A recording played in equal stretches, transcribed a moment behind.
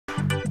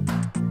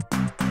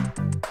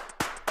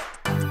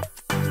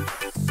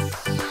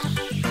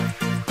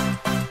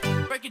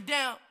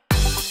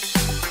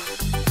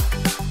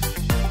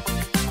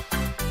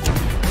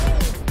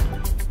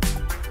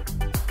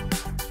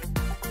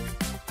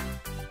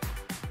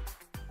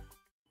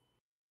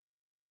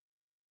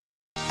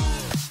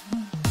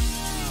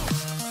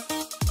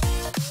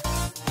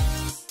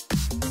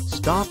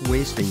Stop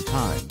wasting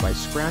time by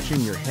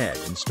scratching your head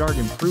and start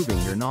improving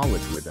your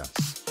knowledge with us.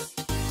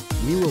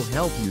 We will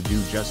help you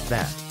do just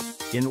that.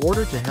 In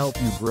order to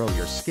help you grow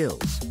your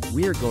skills,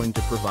 we are going to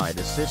provide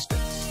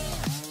assistance.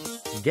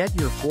 Get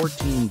your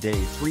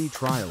 14-day free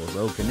trial of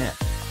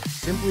OConnect.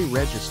 Simply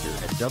register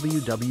at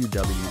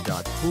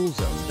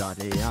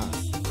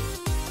www.coolzone.ai.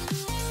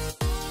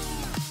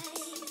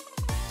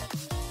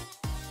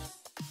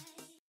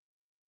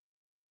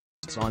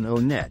 On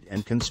ONET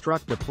and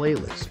construct a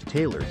playlist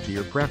tailored to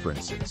your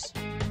preferences.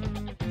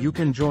 You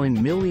can join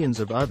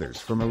millions of others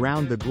from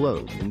around the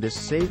globe in this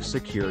safe,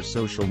 secure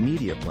social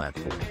media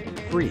platform,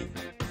 free,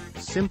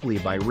 simply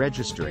by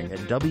registering at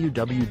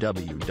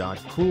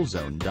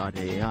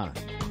www.coolzone.ai.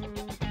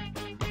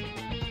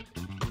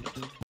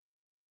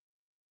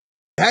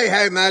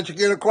 Hey, Magic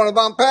Unicorn of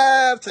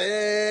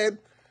ONPASSIVE.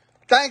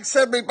 Thanks,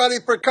 everybody,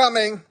 for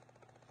coming.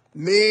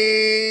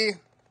 Me,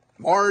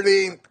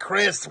 Marty,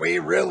 Chris, we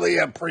really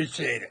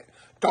appreciate it.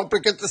 Don't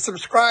forget to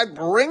subscribe,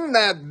 ring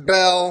that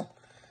bell,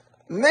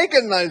 make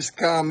a nice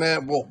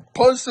comment. We'll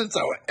post it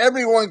so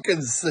everyone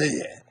can see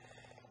it.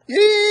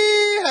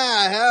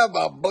 Yeehaw! Have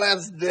a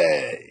blessed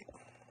day.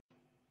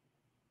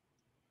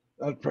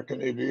 That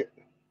freaking idiot.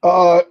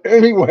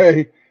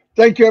 Anyway,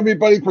 thank you,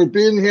 everybody, for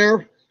being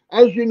here.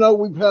 As you know,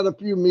 we've had a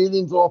few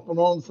meetings off and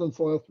on since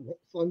last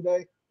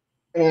Sunday,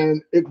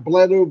 and it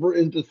bled over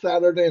into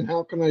Saturday, and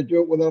how can I do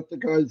it without the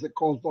guys that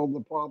caused all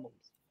the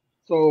problems?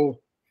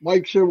 So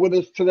Mike's here with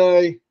us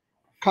today,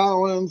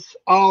 Collins,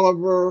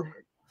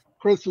 Oliver,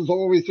 Chris is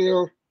always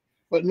here.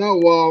 But no,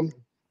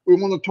 we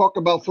want to talk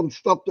about some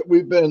stuff that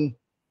we've been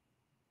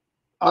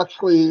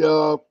actually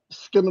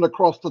skimming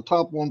across the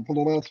top one for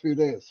the last few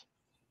days.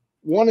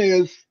 One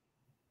is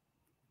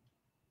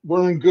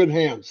we're in good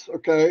hands,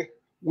 okay?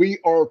 We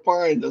are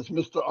fine, as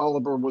Mr.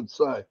 Oliver would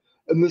say.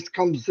 And this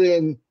comes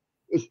in,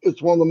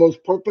 it's one of the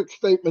most perfect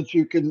statements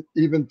you can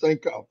even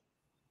think of.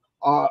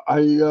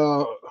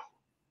 I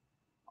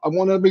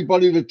want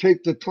everybody to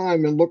take the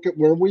time and look at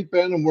where we've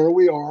been and where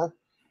we are.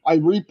 I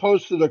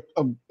reposted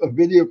a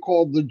video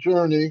called The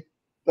Journey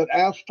that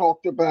Ash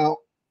talked about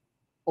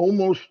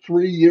almost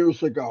 3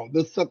 years ago.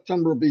 This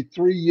September will be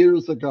 3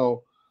 years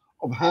ago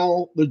of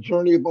how the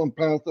journey of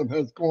ONPASSIVE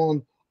has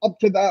gone up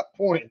to that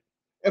point.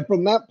 And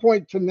from that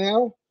point to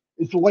now,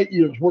 it's light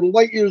years. We're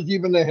light years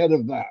even ahead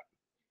of that.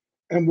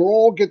 And we'll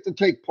all get to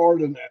take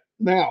part in it.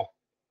 Now,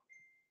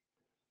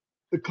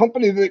 the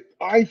company that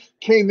I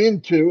came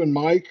into, and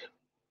Mike,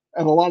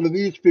 and a lot of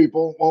these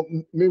people, well,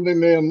 maybe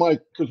me and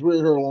Mike, because we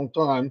were here a long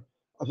time.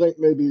 I think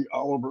maybe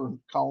Oliver and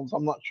Collins,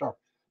 I'm not sure.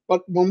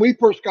 But when we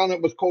first got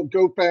it was called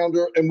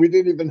GoFounder, and we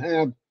didn't even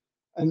have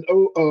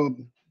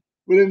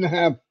we didn't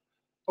have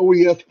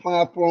OES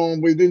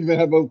platform. We didn't even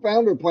have a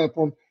founder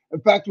platform.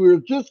 In fact, we were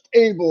just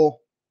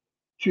able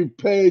to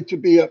pay to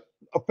be a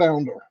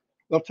founder.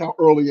 That's how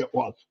early it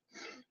was.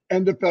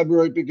 End of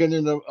February,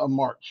 beginning of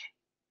March.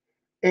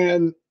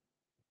 And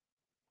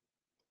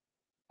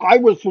I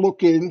was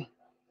looking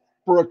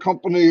for a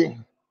company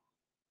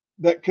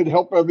that could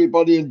help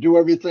everybody and do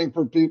everything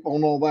for people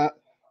and all that.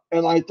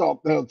 And I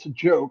thought that's a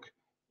joke.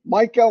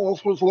 Mike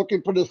Ellis was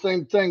looking for the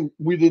same thing.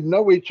 We didn't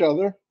know each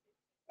other.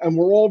 And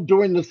we're all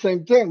doing the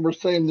same thing. We're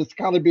saying there's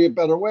got to be a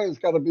better way. It's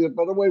got to be a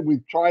better way.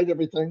 We've tried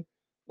everything.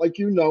 Like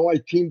you know, I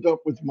teamed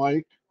up with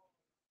Mike.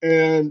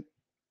 And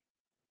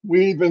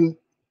we even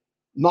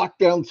knocked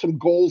down some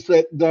goals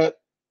that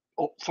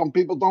some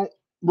people don't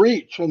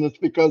reach. And it's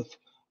because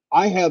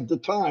I had the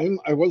time.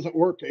 I wasn't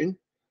working.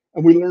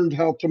 And we learned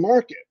how to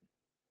market.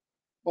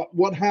 But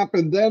what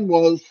happened then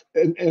was,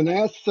 and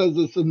Ash says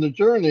this in The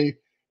Journey,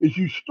 is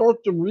you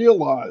start to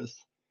realize,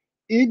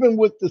 even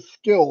with the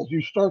skills,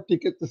 you start to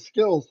get the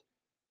skills.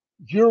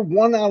 You're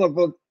one out of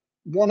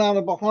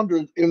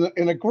 100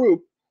 in a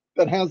group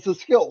that has the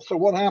skills. So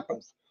what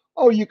happens?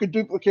 Oh, you could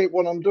duplicate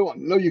what I'm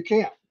doing. No, you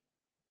can't.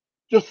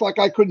 Just like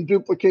I couldn't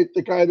duplicate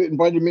the guy that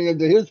invited me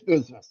into his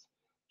business.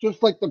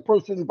 Just like the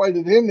person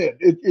invited him in.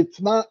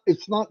 It's not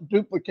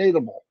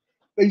duplicatable.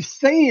 They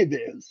say it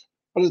is,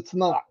 but it's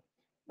not.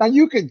 Now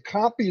you can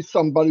copy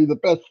somebody the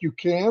best you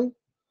can,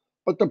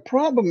 but the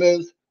problem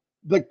is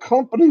the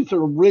companies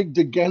are rigged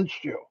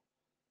against you.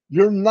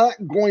 You're not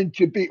going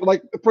to be,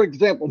 like, for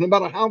example, no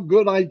matter how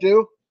good I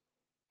do,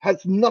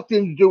 has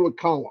nothing to do with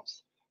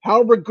Collins.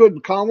 However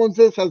good Collins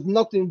is has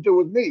nothing to do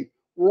with me.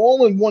 We're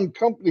all in one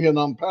company and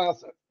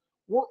ONPASSIVE.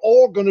 We're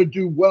all going to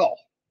do well.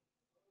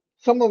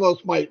 Some of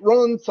us might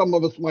run, some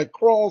of us might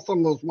crawl,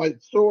 some of us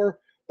might soar.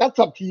 That's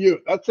up to you.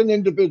 That's an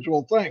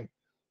individual thing.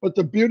 But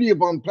the beauty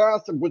of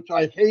ONPASSIVE, which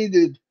I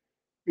hated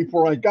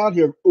before I got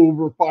here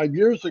over 5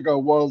 years ago,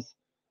 was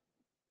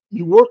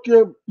you work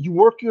your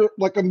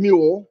like a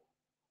mule,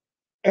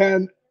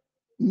 and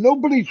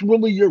nobody's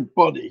really your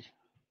buddy.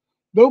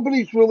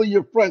 Nobody's really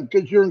your friend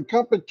because you're in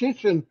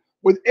competition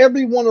with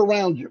everyone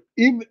around you.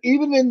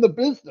 Even in the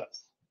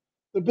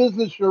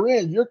business you're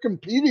in, you're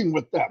competing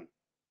with them.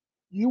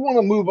 You want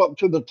to move up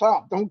to the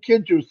top. Don't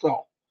kid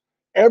yourself.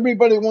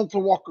 Everybody wants to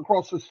walk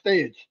across the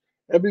stage.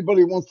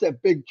 Everybody wants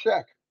that big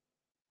check.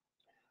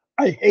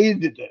 I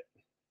hated it.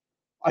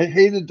 I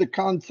hated the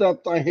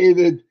concept. I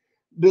hated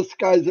this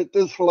guy's at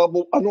this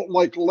level. I don't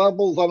like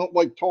levels. I don't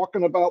like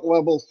talking about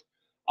levels.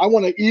 I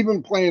want an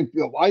even playing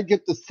field. I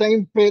get the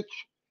same pitch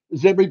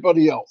as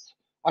everybody else.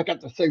 I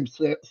got the same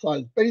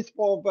size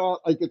baseball bat.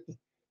 I get the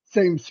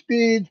same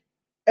speed.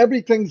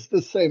 Everything's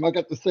the same. I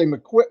got the same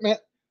equipment.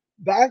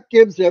 That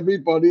gives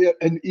everybody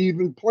an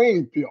even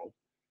playing field.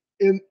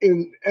 In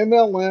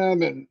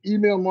MLM and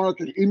email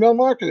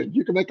marketing,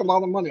 you can make a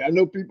lot of money. I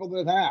know people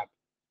that have.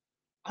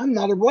 I'm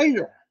not a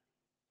writer.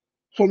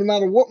 So no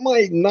matter what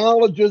my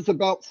knowledge is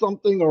about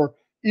something, or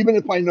even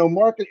if I know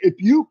market, if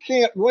you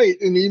can't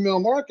write in email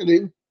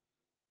marketing,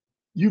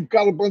 you've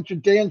got a bunch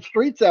of Dan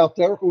Streets out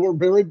there who are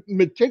very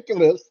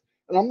meticulous.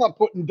 And I'm not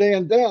putting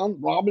Dan down.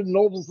 Robin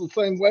Noble's the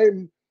same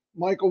way.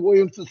 Michael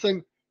Williams the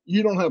same.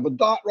 You don't have a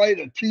dot right,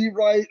 a T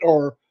right,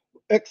 or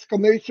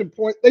exclamation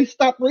point. They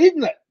stop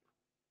reading it.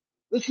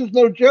 This is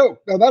no joke.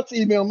 Now that's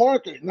email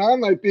marketing. Now I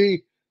might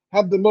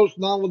have the most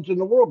knowledge in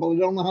the world, but I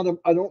don't know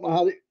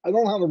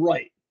how to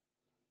write.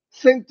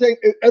 Same thing.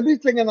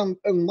 Everything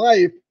in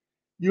life,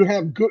 you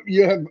have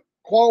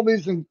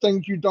qualities and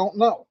things you don't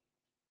know.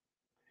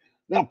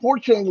 Now,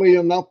 fortunately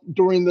enough,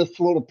 during this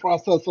little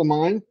process of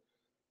mine,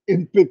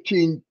 in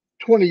 15,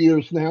 20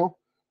 years now,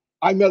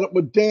 I met up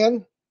with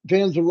Dan.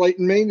 Dan's a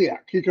writing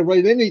maniac. He can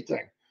write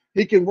anything.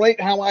 He can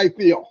write how I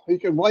feel. He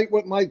can write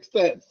what Mike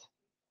says.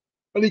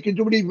 But he can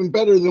do it even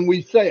better than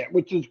we say it,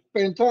 which is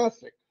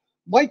fantastic.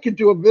 Mike can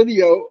do a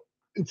video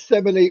in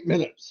 7, 8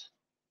 minutes.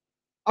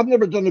 I've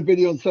never done a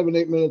video in 7,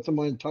 8 minutes in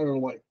my entire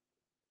life.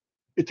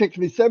 It takes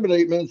me 7,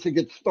 8 minutes to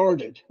get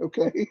started,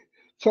 okay?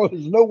 So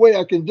there's no way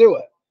I can do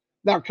it.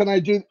 Now, can I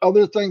do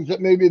other things that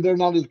maybe they're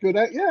not as good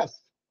at? Yes.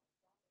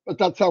 But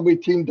that's how we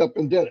teamed up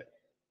and did it.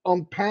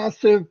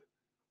 Passive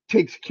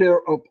takes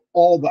care of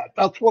all that.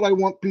 That's what I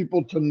want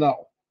people to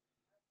know.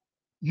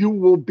 You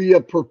will be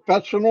a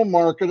professional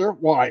marketer.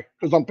 Why?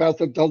 Because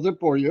Passive does it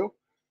for you.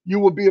 You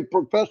will be a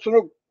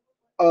professional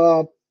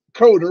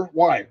coder.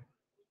 Why?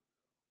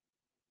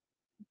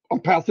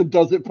 Passive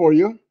does it for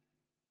you.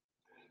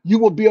 You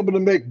will be able to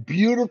make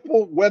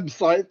beautiful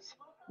websites.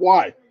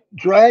 Why?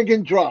 Drag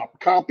and drop,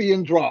 copy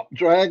and drop,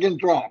 drag and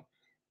drop.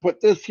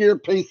 Put this here,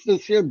 paste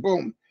this here,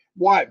 boom.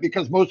 Why?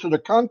 Because most of the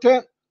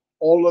content,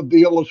 all of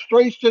the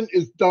illustration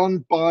is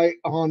done by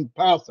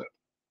Passive.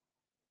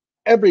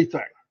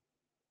 Everything.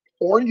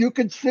 Or you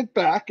could sit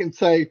back and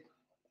say,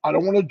 I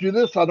don't want to do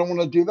this. I don't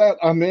want to do that.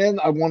 I'm in.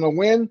 I want to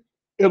win.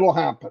 It'll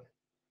happen.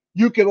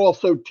 You could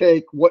also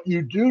take what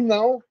you do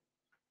know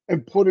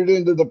and put it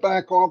into the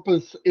back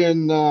office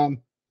in the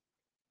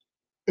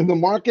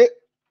market.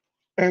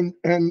 And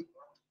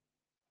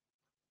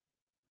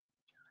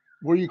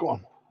where are you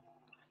going?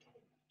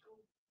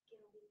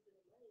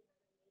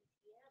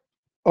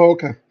 Oh,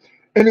 okay.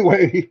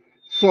 Anyway,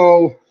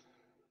 so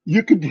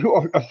you could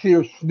do. I see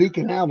her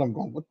sneaking out. I'm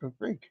going, what the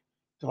freak?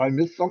 Did I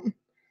miss something?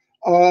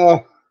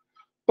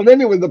 But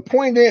anyway, the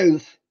point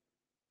is,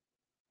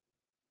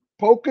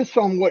 focus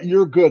on what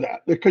you're good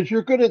at, because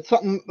you're good at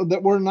something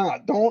that we're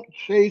not. Don't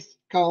chase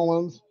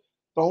Collins.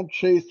 Don't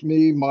chase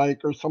me,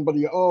 Mike, or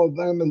somebody. Oh,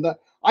 them and that.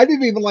 I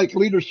didn't even like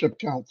Leadership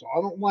Council.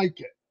 I don't like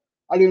it.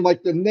 I didn't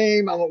like the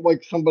name. I don't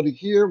like somebody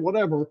here,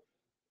 whatever.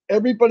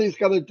 Everybody's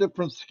got a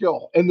different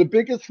skill. And the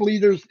biggest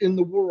leaders in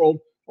the world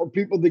are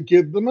people that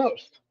give the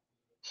most.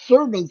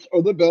 Servants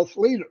are the best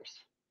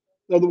leaders.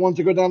 They're the ones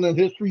that go down in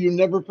history. You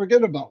never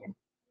forget about them.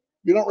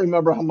 You don't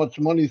remember how much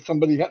money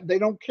somebody had. They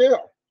don't care.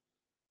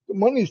 The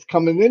money's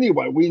coming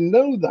anyway. We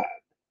know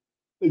that.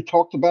 They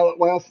talked about it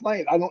last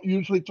night. I don't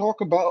usually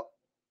talk about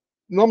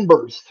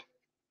numbers.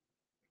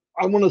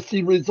 I want to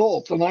see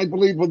results. And I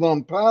believe with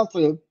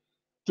Passive,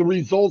 the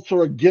results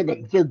are a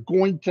given. They're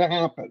going to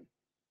happen.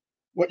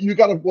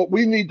 What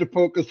we need to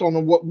focus on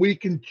and what we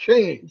can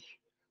change.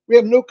 We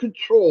have no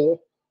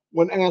control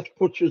when Ash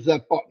pushes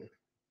that button.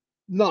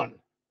 None.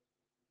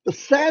 The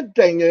sad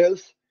thing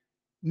is,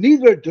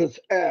 neither does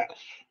Ash.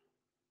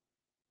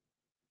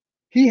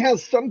 He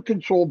has some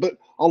control, but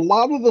a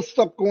lot of the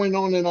stuff going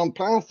on in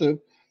Passive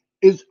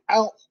is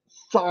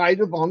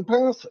outside of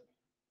Passive.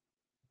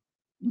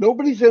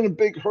 Nobody's in a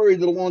big hurry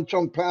to launch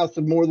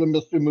Passive more than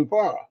Mr.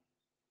 Mufareh.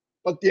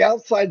 But the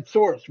outside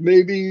source,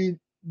 maybe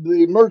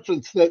the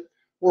merchants that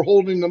were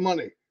holding the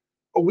money.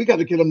 Oh, we got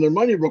to get them their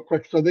money real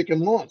quick so they can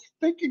launch.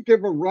 They can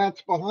give a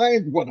rat's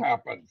behind what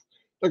happens.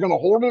 They're going to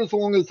hold it as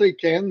long as they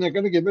can. They're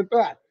going to give it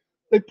back.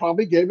 They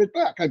probably gave it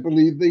back. I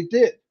believe they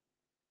did.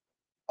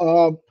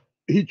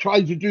 He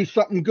tried to do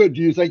something good.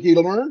 Do you think he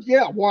learned?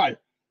 Yeah. Why?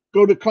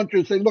 Go to country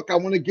and say, look, I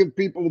want to give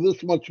people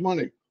this much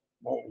money.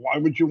 Well, why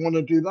would you want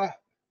to do that?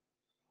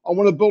 I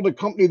want to build a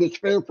company that's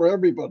fair for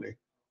everybody.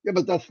 Yeah,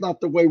 but that's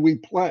not the way we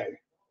play.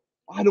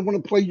 I don't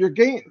want to play your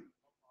game.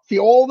 See,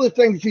 all the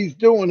things he's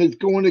doing is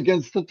going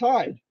against the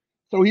tide.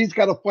 So he's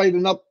got to fight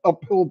an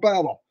uphill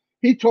battle.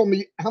 He told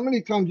me, how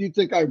many times do you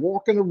think I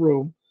walk in a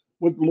room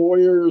with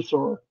lawyers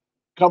or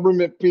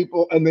government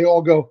people and they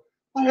all go,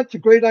 oh, that's a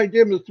great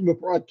idea, Mr.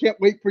 Mufareh. I can't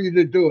wait for you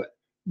to do it.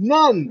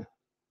 None.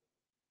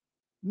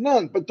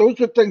 None. But those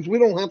are things we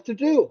don't have to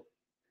do.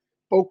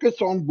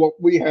 Focus on what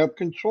we have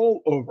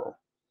control over.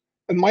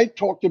 And Mike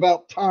talked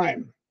about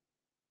time.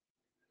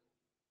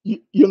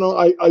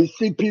 I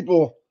see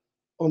people,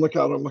 oh my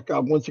God,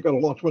 when's it going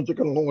to launch? When's it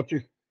going to launch?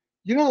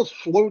 You know how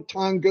slow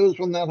time goes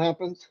when that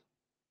happens?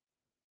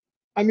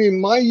 I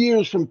mean, my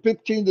years from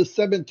 15 to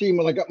 17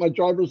 when I got my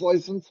driver's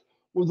license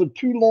were the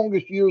 2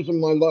 longest years of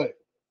my life.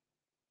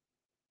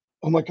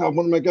 Oh my God,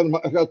 when am I getting?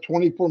 I got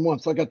 24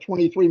 months. I got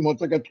 23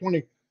 months. I got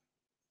 20.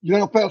 You know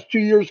how fast 2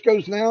 years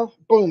goes now?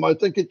 Boom, I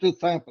think it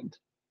just happened,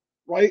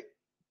 right?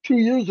 2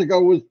 years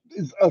ago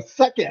is a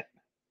second.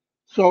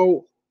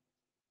 So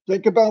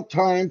think about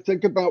time.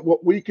 Think about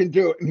what we can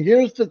do. And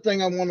here's the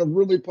thing I want to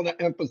really put an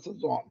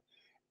emphasis on.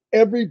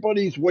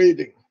 Everybody's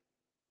waiting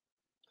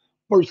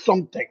for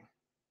something.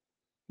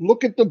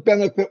 Look at the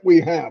benefit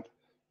we have.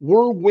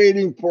 We're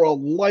waiting for a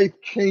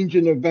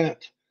life-changing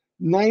event.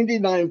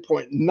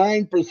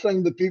 99.9%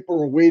 of the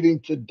people are waiting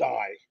to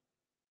die.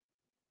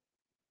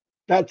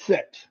 That's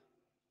it.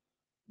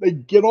 They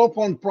get off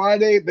on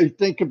Friday. They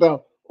think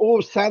about,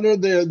 oh,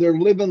 Saturday, they're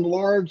living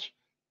large.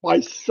 By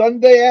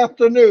Sunday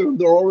afternoon,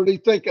 they're already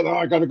thinking, oh,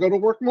 I got to go to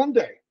work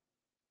Monday.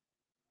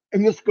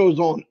 And this goes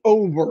on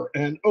over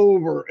and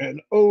over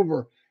and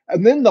over.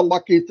 And then the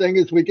lucky thing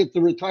is we get to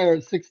retire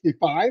at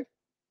 65.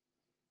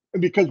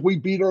 And because we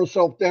beat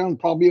ourselves down,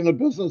 probably in a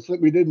business that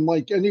we didn't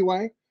like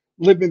anyway,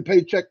 living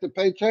paycheck to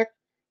paycheck.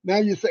 Now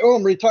you say, oh,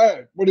 I'm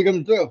retired. What are you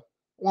going to do?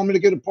 Well, I'm going to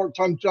get a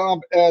part-time job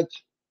at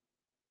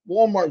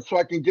Walmart so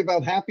I can give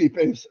out happy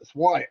faces.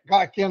 Why? God,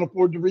 I can't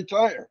afford to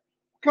retire.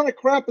 What kind of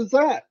crap is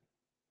that?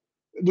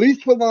 At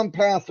least with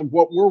ONPASSIVE,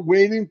 what we're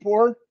waiting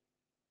for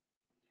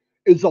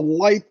is a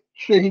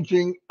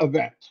life-changing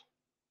event.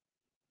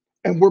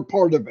 And we're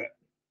part of it.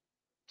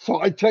 So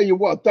I tell you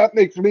what, that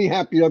makes me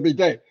happy every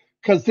day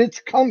because it's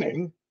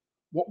coming.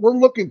 What we're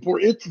looking for,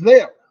 it's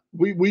there.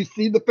 We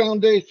see the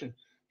foundation.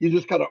 You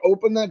just got to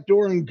open that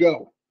door and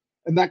go.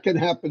 And that can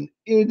happen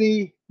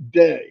any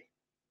day.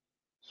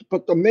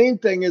 But the main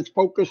thing is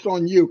focus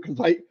on you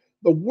because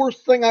the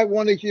worst thing I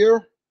want to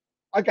hear,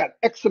 I got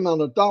X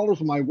amount of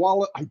dollars in my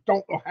wallet. I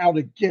don't know how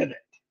to get it.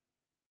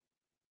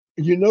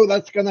 And you know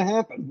that's going to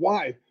happen.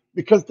 Why?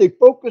 Because they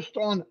focused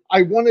on,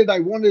 I want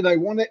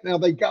it. Now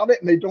they got it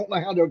and they don't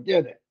know how to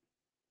get it.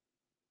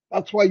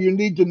 That's why you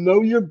need to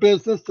know your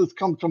business. This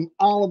comes from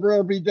Oliver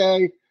every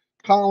day,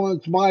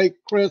 Collins, Mike,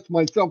 Chris,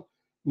 myself.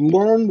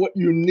 Learn what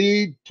you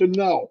need to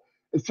know.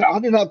 And say, I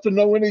didn't have to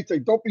know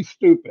anything. Don't be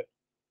stupid.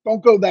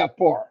 Don't go that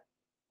far.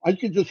 I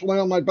could just lay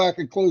on my back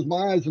and close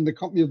my eyes and the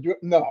company will do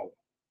it. No.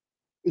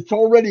 It's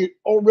already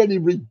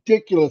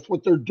ridiculous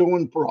what they're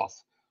doing for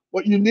us.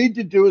 What you need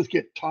to do is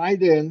get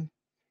tied in,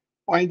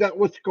 find out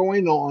what's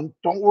going on.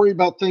 Don't worry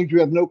about things you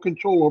have no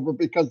control over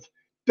because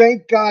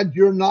thank God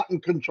you're not in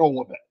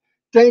control of it.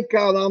 Thank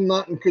God I'm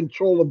not in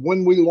control of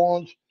when we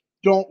launch,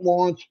 don't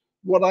launch,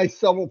 what I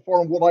settle for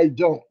and what I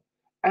don't.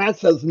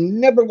 Ass has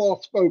never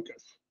lost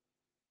focus.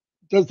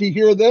 Does he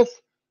hear this?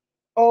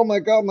 Oh my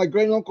God, my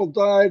great uncle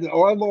died,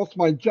 or I lost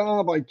my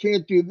job, I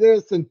can't do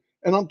this, and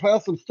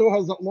ONPASSIVE still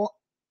hasn't launched.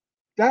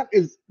 That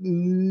is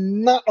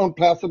not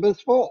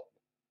ONPASSIVE's fault.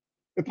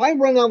 If I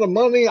run out of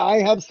money, I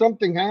have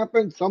something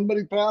happen,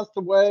 somebody passed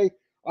away,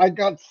 I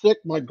got sick,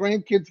 my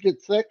grandkids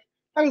get sick,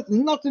 that has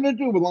nothing to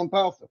do with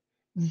ONPASSIVE.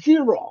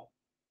 Zero.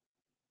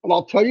 But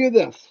I'll tell you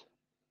this,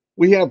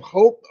 we have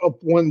hope of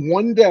when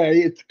one day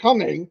it's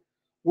coming,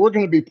 we're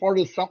going to be part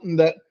of something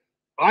that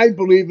I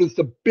believe is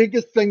the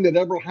biggest thing that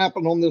ever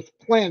happened on this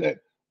planet,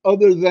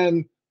 other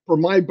than, for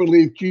my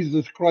belief,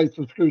 Jesus Christ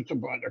was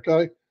crucified,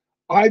 okay?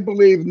 I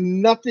believe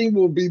nothing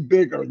will be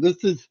bigger.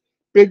 This is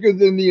bigger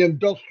than the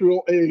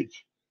industrial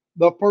age,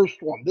 the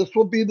first one. This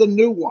will be the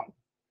new one.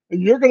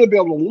 And you're going to be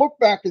able to look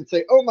back and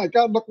say, oh my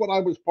God, look what I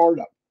was part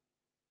of.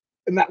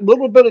 And that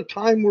little bit of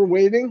time we're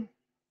waiting,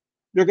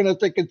 you're going to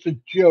think it's a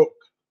joke.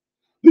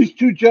 These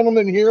two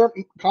gentlemen here,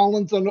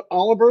 Collins and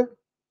Oliver,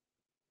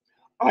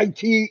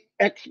 IT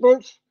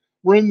experts,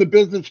 were in the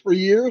business for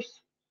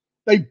years.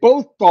 They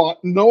both thought,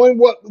 knowing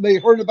what they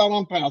heard about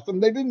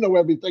ONPASSIVE, they didn't know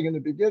everything in the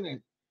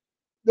beginning.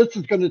 This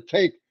is going to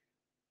take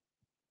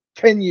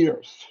 10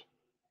 years.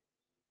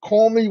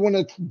 Call me when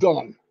it's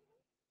done.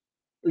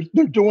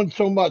 They're doing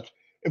so much.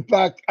 In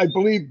fact, I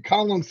believe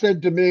Collins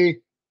said to me,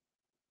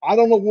 I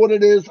don't know what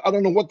it is. I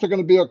don't know what they're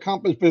going to be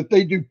accomplished, but if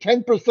they do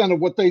 10% of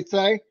what they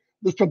say,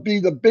 this will be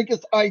the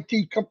biggest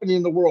IT company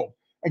in the world.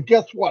 And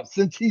guess what?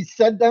 Since he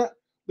said that,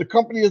 the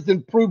company has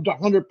improved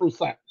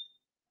 100%.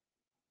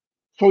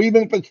 So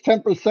even if it's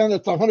 10%,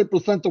 it's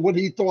 100% of what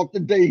he thought the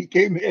day he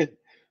came in.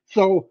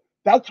 So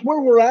that's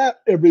where we're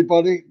at,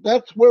 everybody.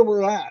 That's where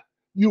we're at.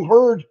 You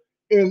heard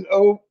in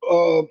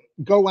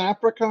Go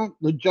Africa,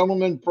 the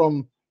gentleman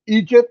from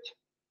Egypt,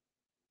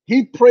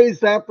 he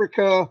praised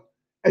Africa,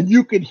 and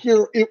you could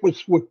hear it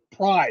was with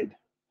pride.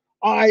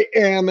 I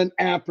am an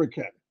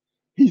African.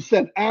 He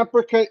said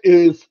Africa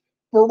is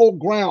fertile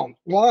ground.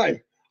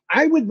 Why?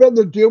 I would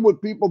rather deal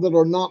with people that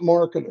are not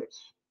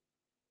marketers,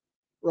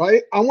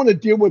 right? I want to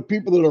deal with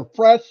people that are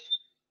fresh.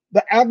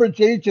 The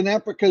average age in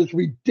Africa is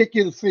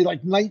ridiculously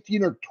like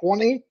 19 or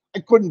 20. I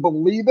couldn't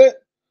believe it.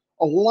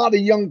 A lot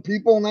of young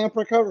people in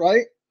Africa,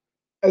 right?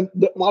 and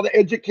a lot of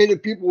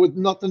educated people with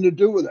nothing to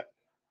do with it.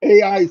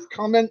 AI is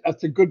coming.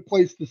 That's a good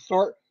place to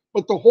start.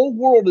 But the whole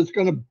world is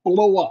going to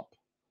blow up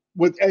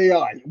with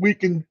AI. We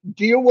can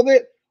deal with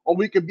it or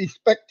we can be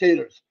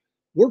spectators.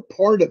 We're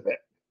part of it.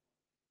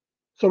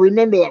 So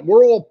remember that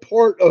we're all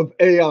part of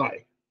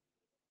AI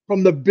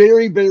from the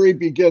very, very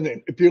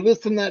beginning. If you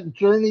listen to that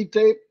Journey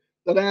tape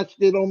that Ash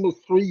did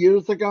almost 3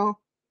 years ago,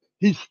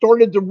 he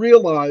started to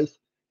realize,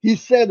 he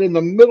said in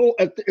the middle,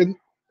 in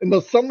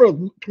the summer of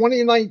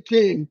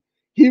 2019,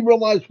 he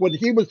realized what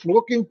he was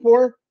looking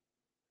for,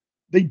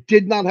 they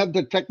did not have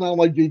the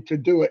technology to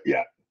do it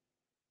yet.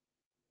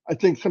 I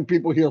think some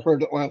people here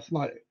heard it last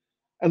night.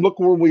 And look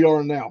where we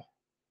are now.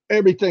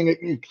 Everything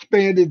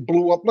expanded,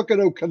 blew up. Look at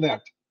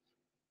OConnect.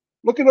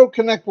 Look at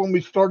OConnect when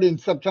we started in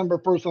September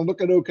 1st, and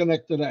look at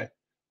OConnect today.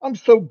 I'm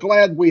so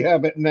glad we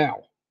have it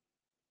now.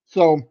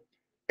 So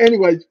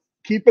anyway,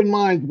 keep in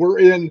mind, we're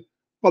in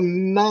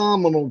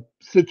phenomenal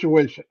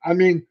situation. I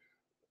mean,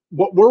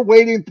 what we're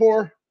waiting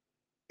for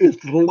is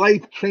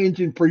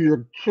life-changing for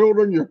your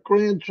children, your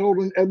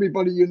grandchildren,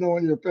 everybody you know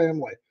in your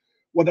family.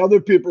 What other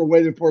people are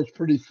waiting for is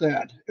pretty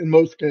sad in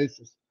most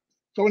cases.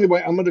 So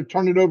anyway, I'm going to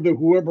turn it over to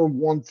whoever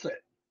wants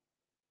it.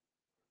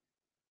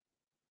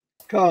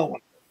 Colin.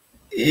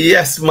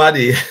 Yes,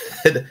 Marty.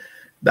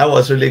 That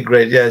was really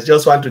great. Yes,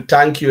 just want to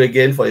thank you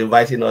again for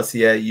inviting us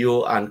here.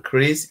 You and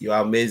Chris, you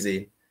are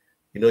amazing.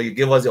 You know, you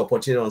gave us the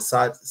opportunity on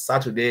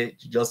Saturday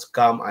to just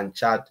come and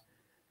chat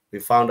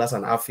with founders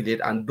and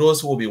affiliate, and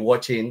those who will be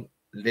watching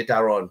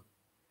later on.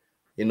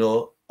 You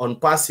know,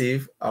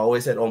 ONPASSIVE, I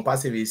always said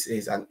ONPASSIVE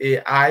is an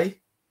AI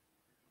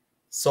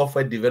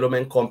software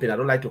development company. I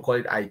don't like to call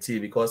it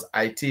IT because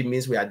IT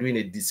means we are doing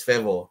a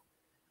disfavor.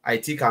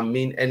 IT can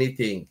mean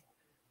anything.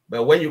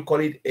 But when you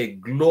call it a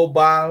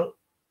global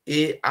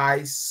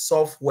AI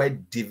software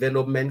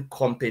development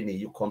company,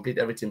 you complete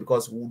everything,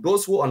 because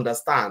those who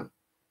understand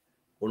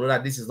will know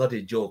that this is not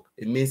a joke.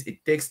 It means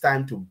it takes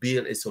time to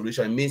build a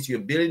solution. It means you're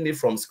building it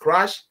from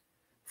scratch,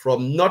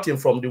 from nothing,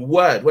 from the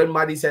word. When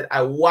Marty said,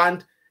 I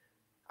want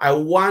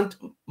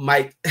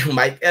Mike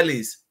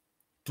Ellis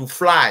to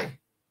fly,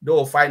 they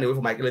will find a way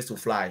for Mike Ellis to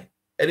fly.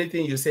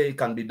 Anything you say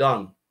can be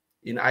done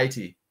in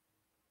IT.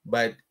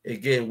 But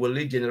again, will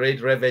it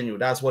generate revenue?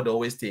 That's what they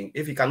always think.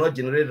 If it cannot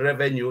generate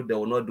revenue, they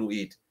will not do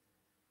it.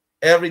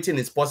 Everything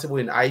is possible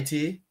in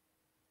IT,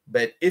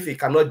 but if it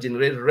cannot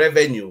generate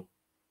revenue,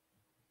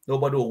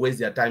 nobody will waste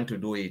their time to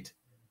do it.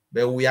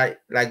 But we are,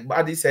 like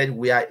Marty said,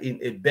 we are in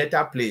a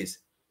better place.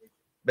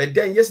 But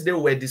then yesterday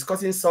we were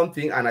discussing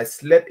something and I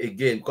slept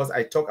again because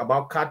I talked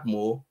about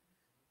Catmo.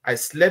 I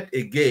slept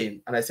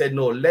again and I said,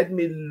 no, let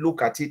me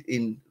look at it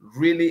in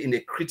a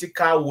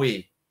critical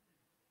way.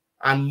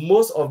 And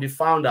most of the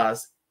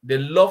founders, they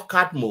love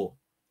Catmo.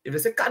 If they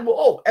say Catmo,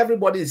 oh,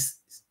 everybody is,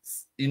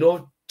 you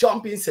know,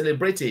 jumping,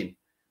 celebrating.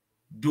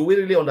 Do we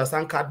really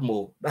understand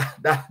Catmo?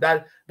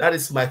 That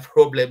is my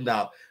problem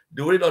now.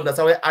 Do we really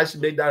understand why I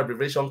should make that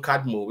abbreviation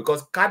Catmo?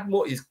 Because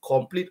Catmo is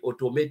complete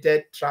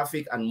automated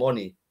traffic and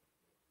money.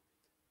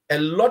 A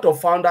lot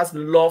of founders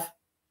love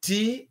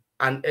T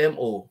and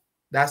MO.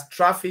 That's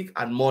traffic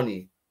and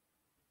money.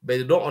 But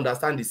they don't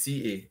understand the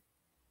CA.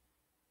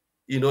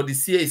 You know, the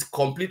CA is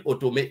complete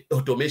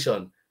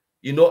automation.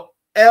 You know,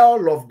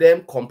 all of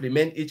them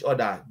complement each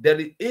other.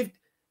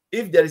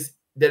 If there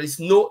is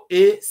no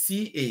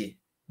ACA,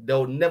 there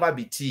will never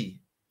be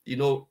T. You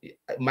know,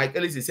 Mike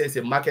Ellis says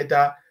a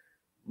marketer.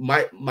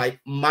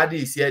 Marty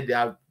is here. They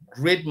are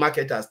great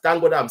marketers.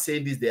 Thank God I'm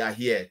saying this. They are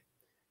here.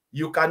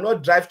 You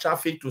cannot drive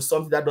traffic to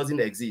something that doesn't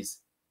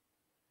exist.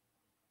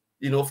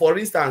 You know, for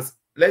instance,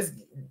 let's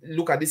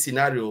look at this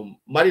scenario.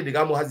 Marty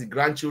DeGarmo has the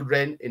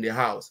grandchildren in the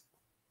house.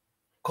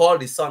 Call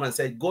the son and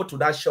said, go to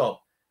that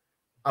shop.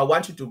 I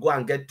want you to go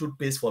and get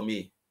toothpaste for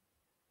me.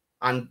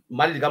 And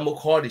Marty DeGarmo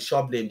called the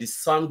shop name. The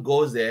son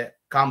goes there,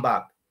 come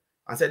back,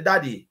 and said,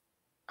 Daddy,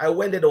 I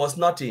went there, there was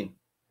nothing.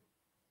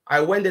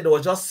 I went there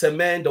was just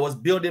cement, there was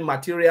building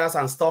materials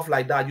and stuff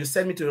like that. You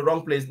sent me to the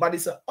wrong place. Marty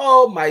said,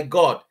 oh my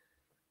God.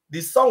 The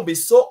son will be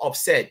so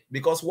upset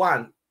because,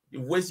 one, you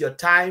waste your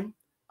time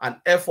and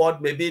effort,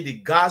 maybe the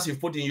gas you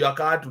put in your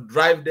car to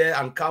drive there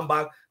and come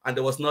back, and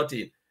there was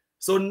nothing.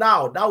 So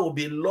now that will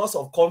be loss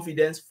of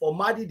confidence for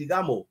Marty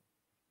DeGarmo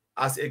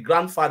as a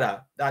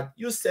grandfather, that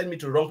you send me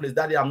to the wrong place,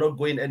 Daddy, I'm not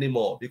going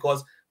anymore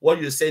because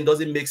what you're saying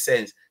doesn't make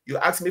sense. You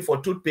asked me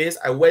for toothpaste,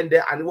 I went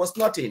there and it was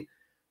nothing.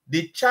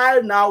 The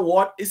child now,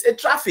 what is a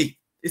traffic?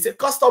 It's a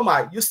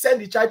customer. You send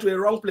the child to a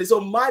wrong place.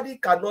 So Marty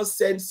cannot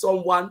send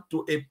someone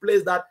to a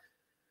place that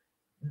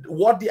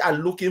what they are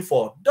looking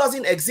for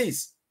doesn't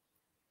exist.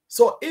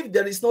 So if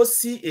there is no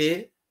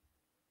CA,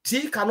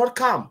 T cannot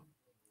come.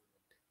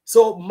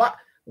 So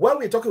when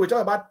we're talking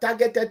about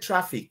targeted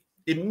traffic,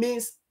 it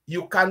means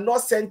you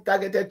cannot send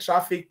targeted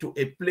traffic to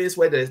a place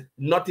where there's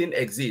nothing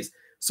exists.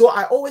 So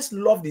I always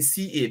love the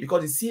CA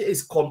because the CA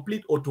is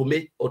complete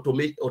automation.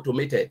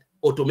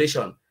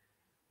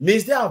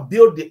 Means they have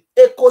built the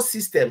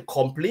ecosystem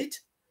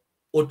complete,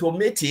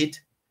 automated,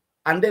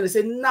 and then they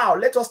say, now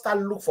let us start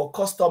look for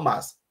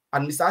customers.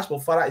 And Mr. Ash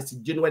Mufara is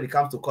genuine when it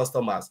comes to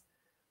customers.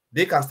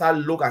 they can start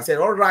look and say,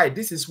 all right,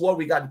 this is what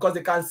we got, because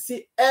they can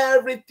see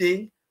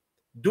everything,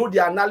 do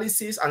the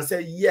analysis and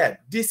say, yeah,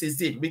 this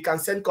is it. We can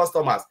send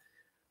customers.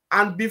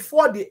 And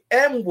before the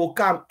M will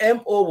come,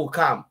 MO will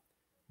come,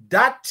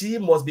 that T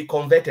must be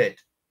converted.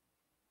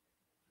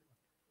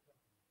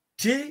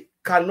 T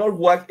cannot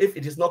work if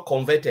it is not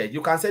converted.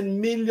 You can send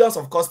millions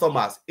of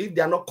customers. If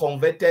they are not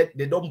converted,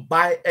 they don't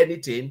buy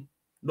anything,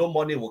 no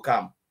money will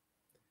come.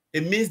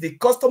 It means the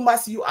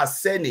customers you are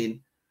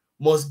sending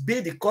must be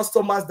the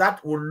customers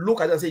that will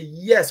look at it and say,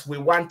 yes, we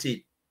want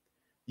it.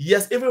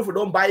 Yes, even if we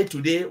don't buy it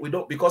today, we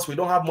don't, because we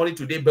don't have money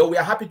today, but we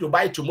are happy to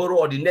buy it tomorrow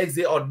or the next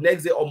day or the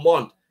next day or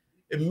month.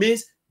 It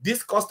means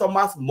these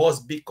customers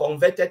must be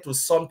converted to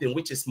something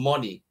which is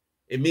money.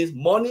 It means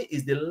money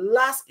is the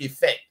last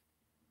effect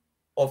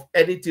of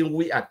anything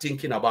we are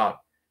thinking about.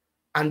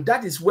 And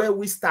that is where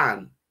we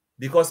stand,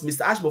 because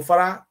Mr. Ash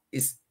Mufareh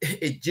is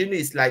a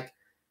genius, like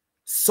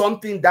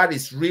something that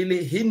is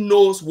really, he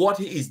knows what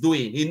he is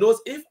doing. He knows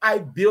if I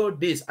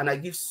build this and I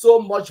give so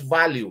much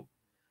value,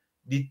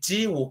 the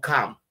T will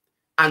come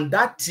and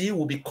that T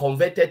will be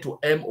converted to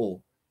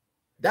MO.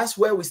 That's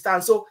where we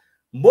stand. So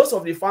most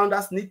of the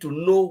founders need to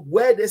know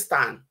where they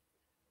stand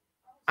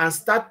and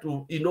start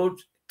to,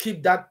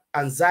 keep that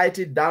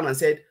anxiety down and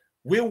say,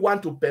 we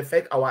want to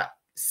perfect our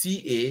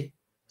CA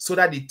so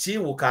that the T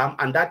will come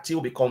and that T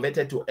will be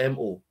converted to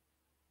MO.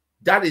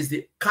 That is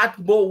the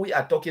catbo we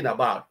are talking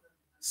about.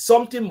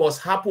 Something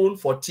must happen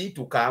for T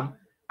to come,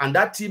 and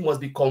that T must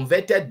be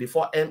converted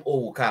before MO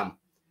will come.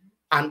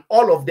 And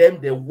all of them,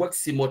 they work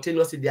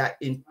simultaneously. They are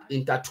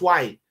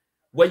intertwined,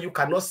 where you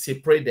cannot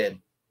separate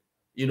them.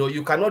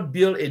 You cannot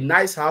build a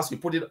nice house, you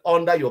put it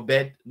under your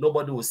bed,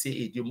 nobody will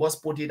see it. You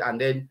must put it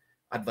and then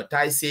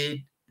advertise it,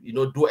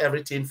 do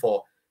everything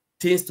for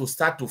things to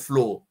start to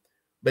flow.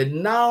 But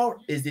now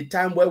is the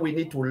time where we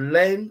need to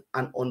learn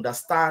and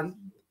understand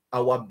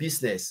our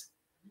business.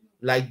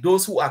 Like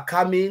those who are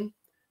coming,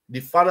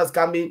 the founders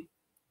coming.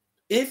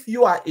 If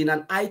you are in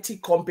an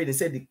IT company,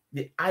 say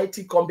the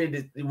IT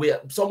company,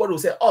 where somebody will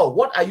say, oh,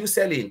 what are you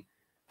selling?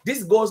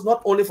 This goes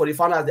not only for the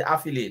founders, the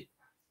affiliate.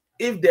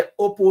 If they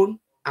open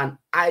an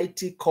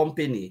IT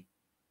company,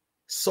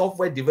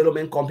 software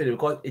development company,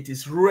 because it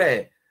is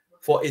rare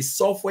for a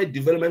software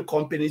development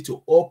company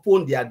to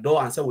open their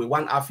door and say, we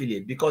want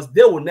affiliate, because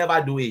they will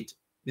never do it.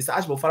 Mr.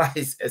 Ash Mufareh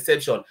is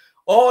exception.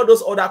 All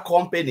those other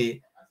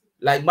companies,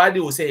 like Marty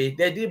will say,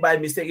 they did by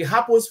mistake. It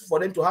happens for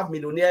them to have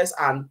millionaires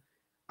and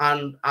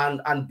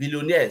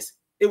billionaires.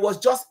 It was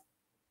just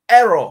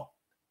error.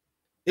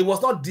 It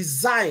was not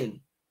designed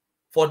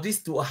for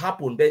this to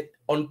happen. But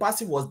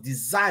ONPASSIVE was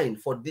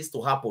designed for this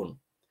to happen.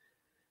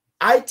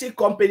 IT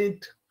companies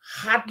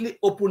hardly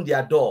open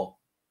their door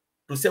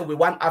to say we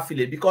want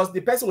affiliate, because the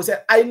person will say,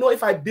 I know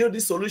if I build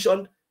this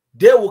solution,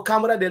 they will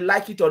come whether they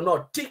like it or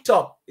not.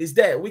 TikTok is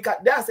there.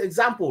 There's an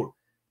example.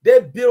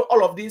 They build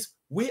all of this.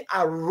 We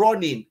are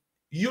running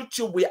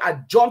YouTube. We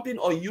are jumping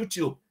on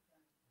YouTube.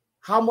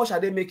 How much are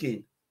they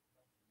making?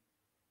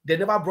 They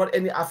never brought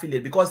any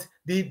affiliate, because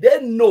they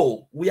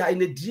know we are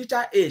in a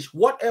digital age.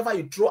 Whatever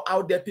you throw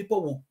out there,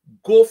 people will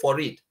go for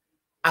it.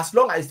 As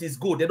long as it is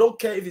good. They don't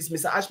care if it's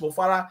Mr. Ash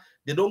Mufareh.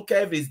 They don't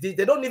care if it's this.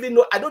 They don't even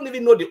know. I don't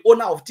even know the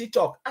owner of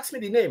TikTok. Ask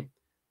me the name.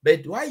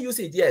 But do I use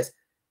it? Yes.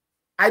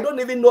 I don't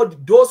even know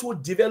those who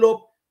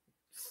develop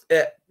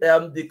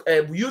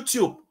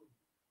YouTube.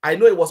 I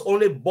know it was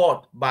only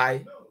bought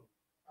by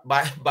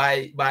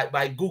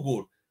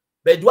Google.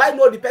 But do I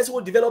know the person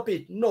who developed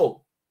it?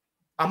 No.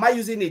 Am I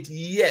using it?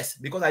 Yes,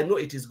 because I know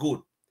it is good.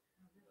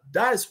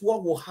 That is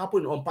what will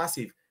happen on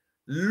ONPASSIVE.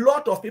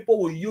 Lot of people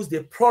will use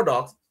the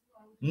product,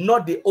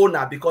 not the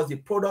owner, because the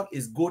product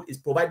is good, it's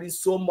providing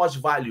so much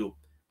value.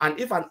 And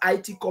if an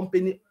IT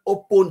company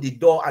open the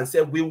door and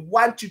say, we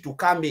want you to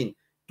come in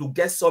to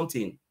get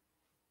something,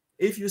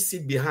 if you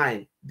sit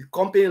behind, the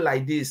company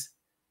like this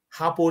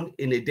happen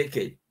in a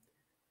decade.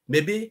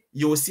 Maybe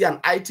you will see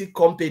an IT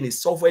company,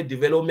 software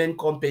development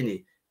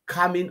company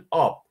coming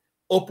up,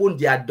 open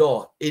their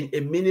door in a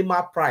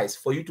minimal price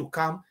for you to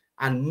come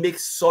and make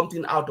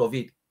something out of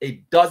it.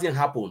 It doesn't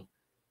happen.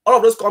 All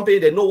of those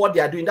companies, they know what they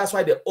are doing. That's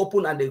why they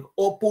open and they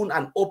open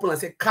and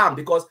say, come,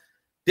 because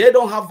they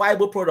don't have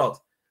viable products.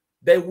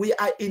 But we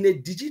are in a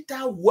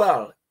digital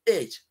world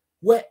age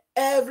where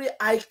every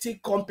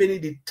IT company,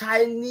 the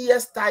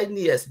tiniest,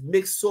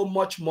 makes so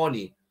much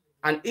money.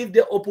 And if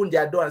they open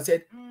their door and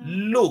said,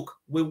 look,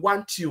 we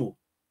want you,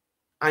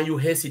 and you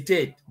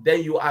hesitate,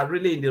 then you are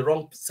really in the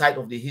wrong side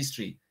of the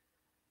history.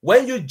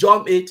 When you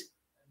jump it,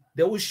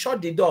 they will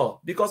shut the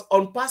door, because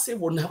ONPASSIVE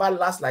will never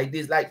last like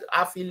this, like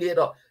affiliate.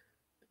 Or,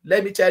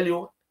 let me tell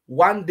you,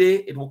 one day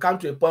it will come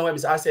to a point where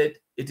Mr. Ash said,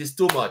 it is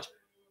too much.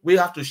 We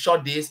have to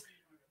shut this.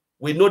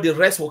 We know the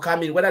rest will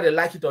come in, whether they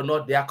like it or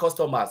not. They are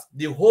customers.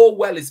 The whole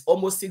world is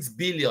almost 6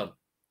 billion.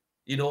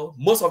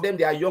 Most of them,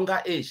 they are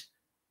younger age.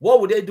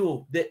 What would they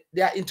do?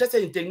 They are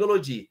interested in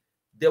technology.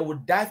 They will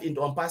dive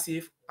into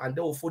ONPASSIVE and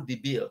they will foot the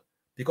bill,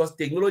 because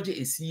technology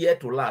is here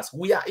to last.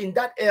 We are in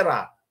that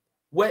era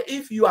where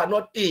if you are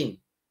not in,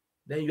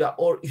 then you are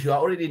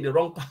already in the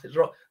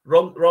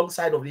wrong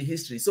side of the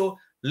history. So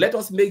Let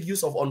us make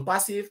use of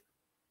ONPASSIVE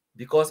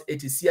because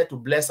it is here to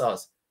bless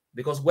us.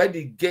 Because when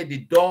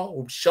the door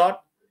will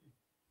shut,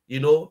 you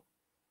know,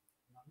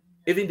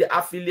 even the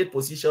affiliate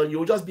position, you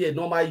will just be a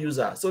normal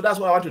user. So that's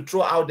what I want to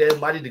throw out there,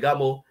 Marty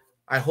DeGarmo.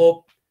 I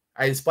hope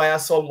I inspire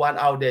someone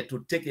out there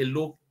to take a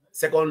look,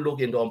 second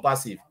look into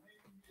ONPASSIVE.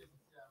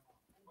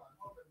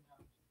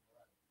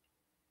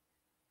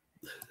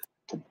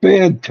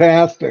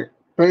 Fantastic.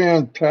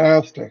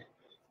 Fantastic.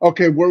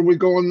 Okay, where are we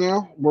going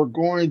now? We're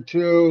going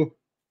to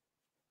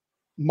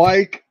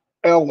Mike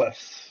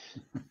Ellis.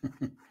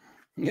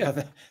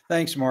 Yeah,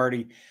 thanks,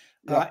 Marty.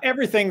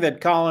 Everything that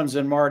Collins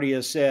and Marty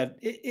has said,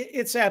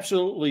 it's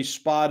absolutely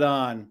spot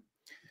on.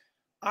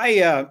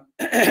 I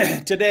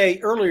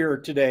earlier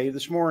today,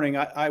 this morning,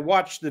 I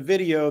watched the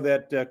video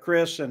that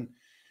Chris and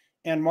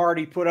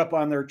Marty put up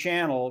on their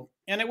channel,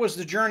 and it was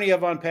the journey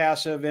of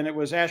ONPASSIVE, and it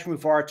was Ash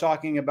Mufareh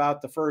talking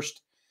about the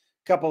first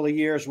couple of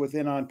years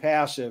within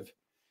ONPASSIVE.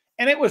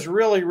 And it was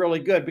really, really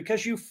good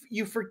because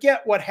you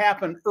forget what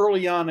happened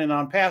early on in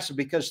ONPASSIVE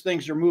because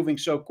things are moving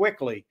so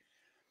quickly.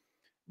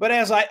 But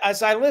as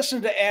I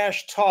listened to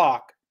Ash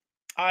talk,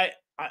 I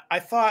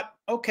thought,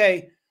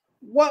 okay,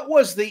 what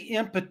was the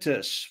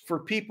impetus for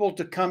people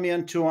to come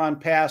into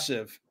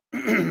ONPASSIVE?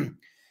 And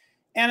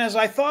as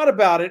I thought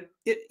about it,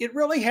 it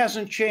really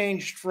hasn't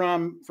changed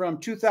from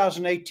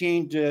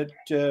 2018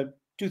 to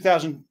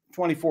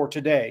 2024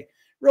 today.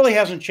 Really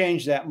hasn't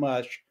changed that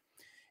much.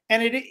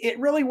 And it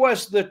really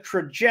was the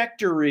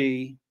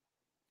trajectory,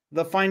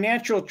 the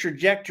financial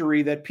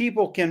trajectory that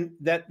people can,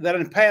 that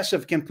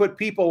ONPASSIVE can put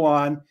people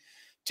on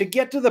to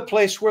get to the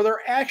place where they're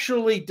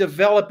actually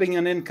developing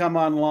an income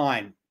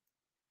online.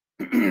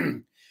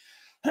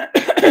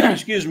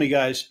 Excuse me,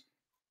 guys.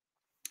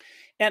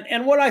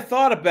 And what I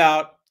thought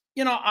about,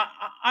 you know,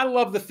 I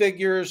love the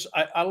figures.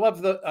 I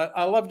love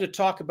to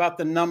talk about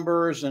the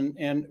numbers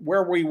and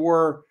where we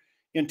were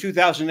in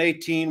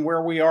 2018,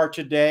 where we are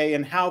today,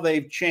 and how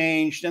they've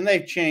changed, and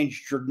they've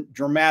changed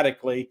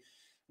dramatically.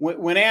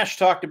 When Ash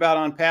talked about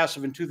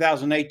ONPASSIVE in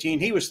 2018,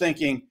 he was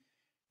thinking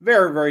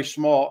very, very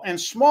small, and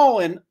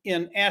small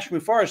in Ash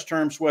Mufareh's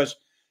terms was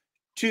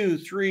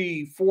 $200,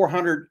 $300,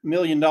 $400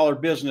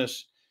 million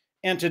business,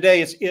 and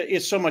today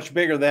it's so much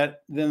bigger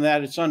than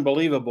that. It's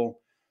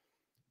unbelievable.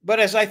 But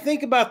as I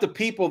think about the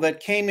people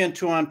that came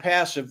into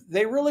ONPASSIVE,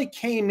 they really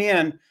came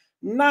in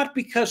not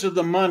because of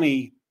the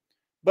money,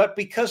 but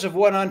because of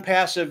what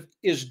ONPASSIVE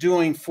is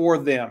doing for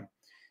them.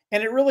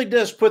 And it really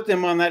does put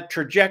them on that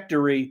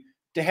trajectory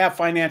to have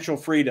financial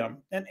freedom.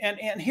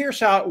 And here's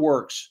how it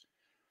works.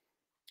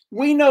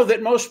 We know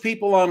that most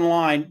people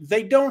online,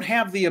 they don't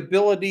have the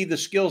ability, the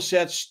skill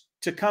sets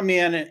to come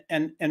in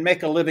and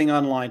make a living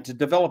online, to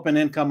develop an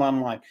income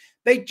online.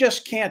 They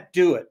just can't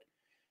do it.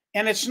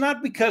 And it's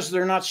not because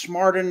they're not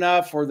smart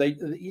enough, or they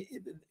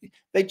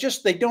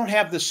don't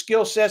have the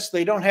skill sets.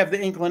 They don't have the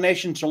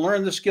inclination to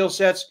learn the skill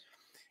sets.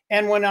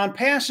 And when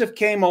ONPASSIVE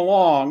came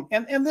along,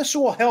 and this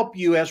will help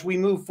you as we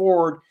move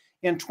forward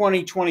in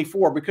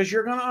 2024, because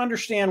you're going to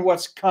understand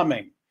what's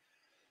coming.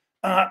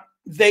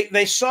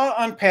 They saw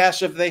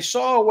ONPASSIVE, they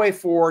saw a way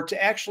forward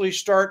to actually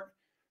start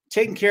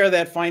taking care of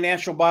that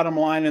financial bottom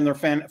line and their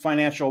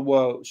financial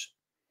woes.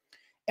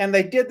 And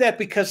they did that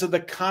because of the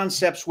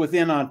concepts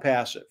within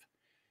ONPASSIVE.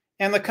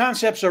 And the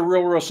concepts are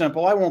real, real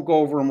simple. I won't go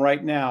over them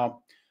right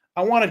now.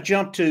 I want to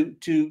jump to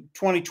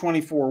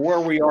 2024, where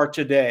we are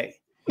today.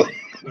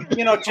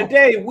 You know,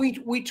 today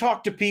we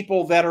talk to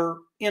people that are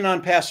in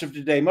ONPASSIVE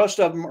today. Most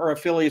of them are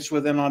affiliates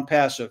within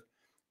ONPASSIVE.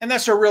 And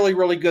that's a really,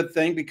 really good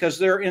thing, because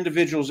there are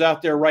individuals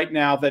out there right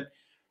now that,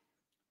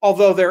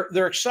 although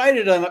they're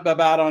excited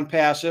about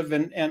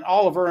ONPASSIVE, and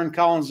Oliver and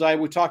Collins and I,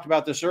 we talked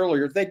about this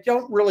earlier, they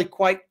don't really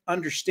quite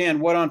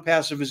understand what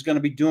ONPASSIVE is going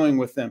to be doing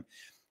with them.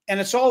 And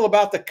it's all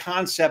about the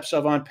concepts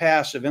of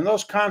ONPASSIVE. And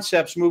those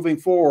concepts moving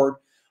forward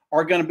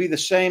are going to be the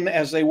same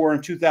as they were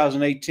in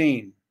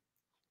 2018.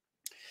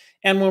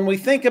 And when we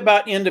think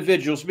about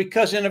individuals,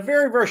 because in a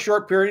very, very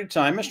short period of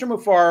time, Mr.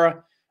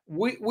 Mufareh,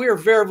 we are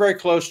very, very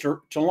close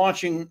to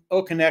launching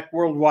OConnect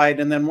worldwide.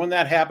 And then when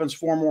that happens,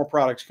 4 more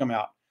products come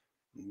out.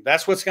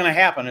 That's what's going to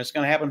happen. It's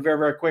going to happen very,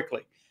 very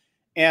quickly.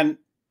 And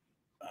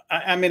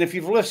I mean, if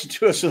you've listened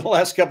to us in the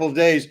last couple of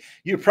days,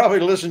 you probably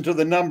listened to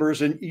the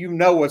numbers and you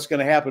know what's going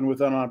to happen with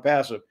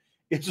ONPASSIVE.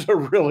 It's a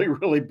really,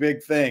 really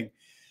big thing.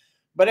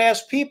 But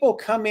as people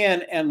come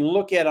in and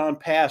look at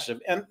ONPASSIVE,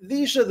 and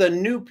these are the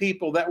new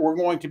people that we're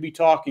going to be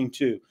talking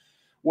to,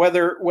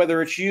 whether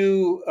it's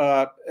you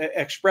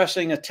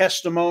expressing a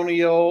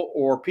testimonial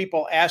or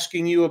people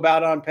asking you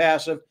about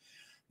ONPASSIVE,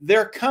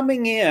 they're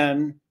coming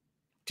in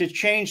to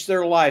change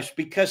their lives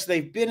because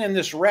they've been in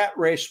this rat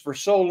race for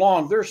so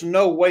long. There's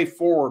no way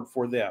forward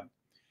for them.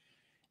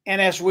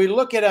 And as we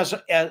look at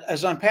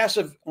as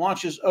ONPASSIVE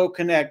launches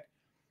OConnect,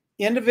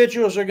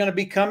 individuals are going to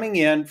be coming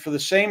in for the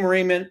same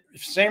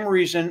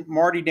reason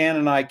Marty, Dan,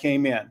 and I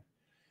came in.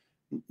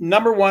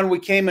 Number one, we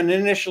came in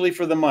initially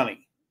for the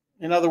money.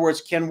 In other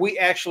words, can we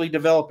actually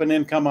develop an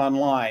income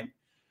online?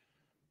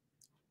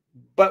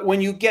 But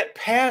when you get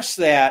past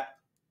that,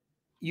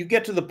 you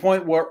get to the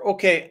point where,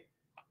 okay,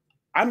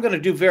 I'm going to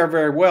do very,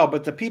 very well.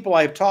 But the people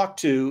I've talked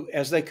to,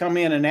 as they come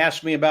in and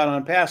ask me about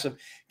ONPASSIVE,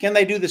 can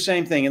they do the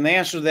same thing? And the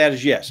answer to that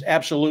is yes,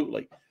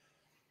 absolutely.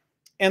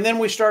 And then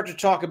we start to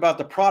talk about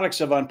the products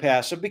of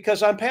ONPASSIVE,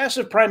 because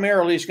ONPASSIVE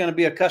primarily is going to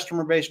be a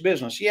customer-based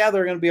business. Yeah,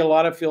 there are going to be a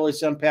lot of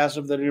affiliates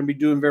ONPASSIVE that are going to be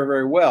doing very,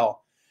 very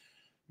well.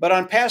 But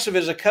ONPASSIVE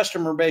is a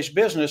customer-based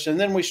business. And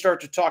then we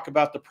start to talk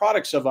about the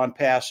products of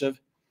ONPASSIVE: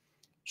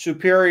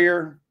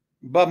 superior,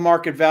 above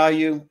market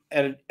value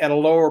at a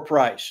lower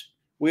price.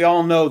 We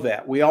all know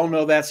that. We all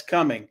know that's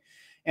coming.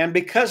 And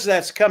because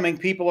that's coming,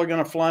 people are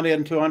going to flood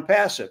into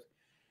ONPASSIVE.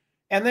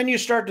 And then you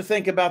start to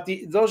think about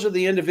those are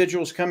the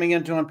individuals coming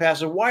into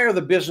ONPASSIVE. Why are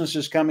the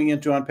businesses coming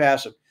into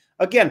ONPASSIVE?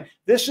 Again,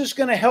 this is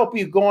going to help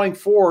you going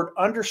forward,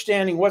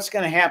 understanding what's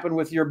going to happen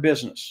with your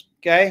business.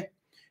 Okay.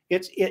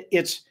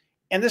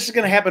 And this is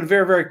going to happen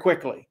very, very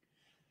quickly.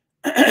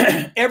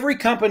 Every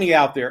company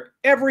out there,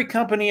 every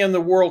company in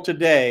the world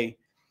today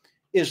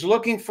is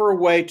looking for a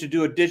way to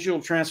do a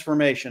digital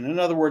transformation. In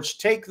other words,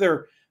 take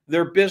their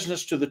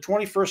business to the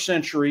 21st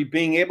century,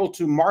 being able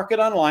to market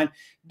online.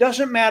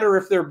 Doesn't matter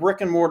if they're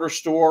brick and mortar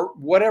store,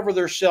 whatever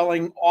they're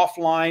selling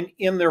offline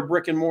in their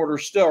brick and mortar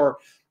store,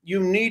 you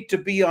need to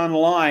be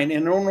online.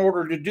 And in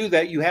order to do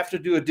that, you have to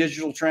do a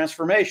digital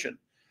transformation.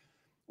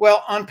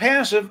 Well,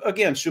 ONPASSIVE,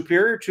 again,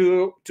 superior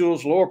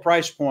tools, lower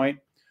price point.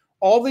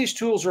 All these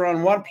tools are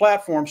on one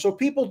platform, so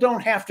people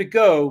don't have to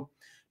go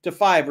to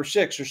 5 or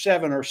 6 or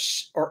 7 or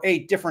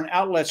 8 different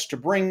outlets to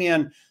bring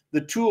in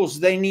the tools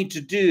they need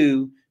to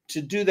do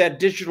that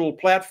digital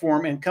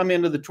platform and come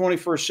into the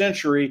 21st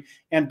century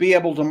and be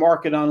able to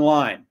market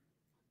online.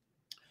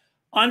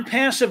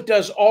 ONPASSIVE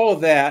does all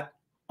of that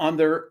on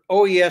their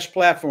OES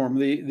platform,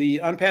 the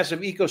ONPASSIVE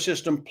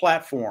ecosystem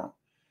platform.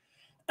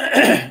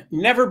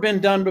 Never been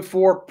done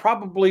before,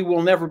 probably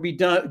will never be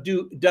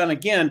done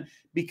again,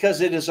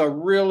 because it is a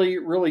really,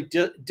 really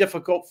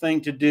difficult thing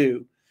to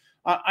do.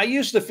 I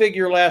used the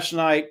figure last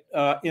night.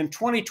 In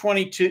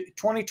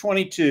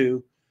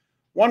 2022,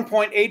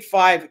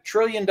 $1.85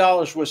 trillion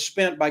was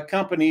spent by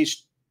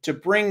companies to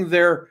bring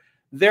their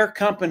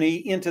company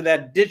into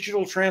that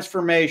digital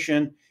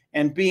transformation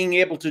and being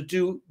able to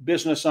do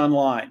business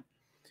online.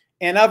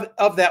 And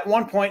of that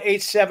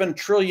 $1.87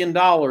 trillion,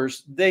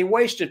 they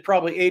wasted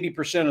probably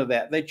 80% of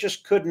that. They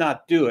just could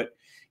not do it.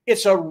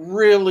 It's a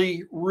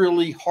really,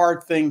 really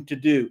hard thing to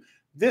do.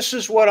 This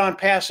is what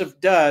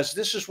ONPASSIVE does.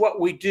 This is what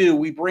we do.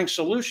 We bring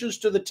solutions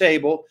to the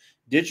table.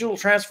 Digital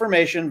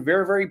transformation,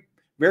 very, very,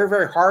 very,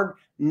 very hard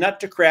nut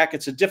to crack.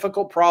 It's a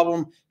difficult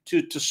problem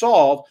to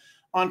solve.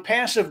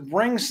 ONPASSIVE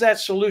brings that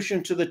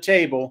solution to the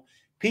table.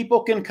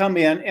 People can come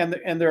in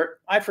and they're,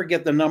 I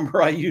forget the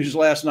number I used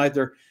last night.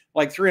 They're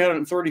like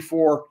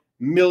 334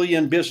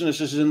 million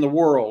businesses in the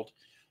world.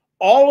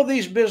 All of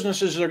these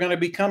businesses are going to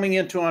be coming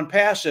into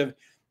ONPASSIVE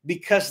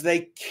because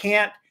they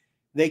can't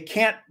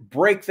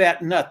break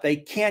that nut. They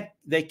can't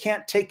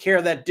take care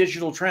of that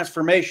digital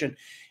transformation.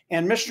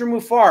 And Mr.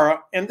 Mufareh,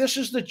 and this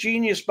is the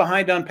genius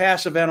behind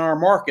ONPASSIVE and our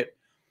market,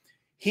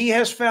 he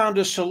has found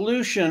a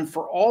solution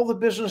for all the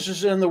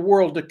businesses in the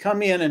world to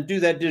come in and do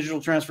that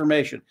digital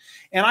transformation.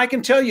 And I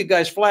can tell you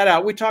guys flat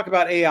out, we talk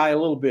about AI a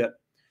little bit.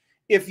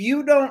 If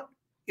you don't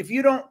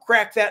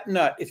crack that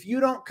nut, if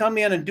you don't come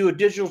in and do a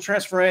digital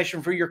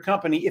transformation for your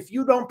company, if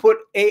you don't put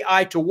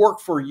AI to work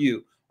for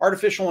you,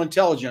 artificial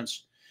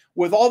intelligence,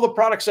 with all the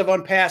products of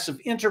ONPASSIVE,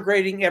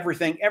 integrating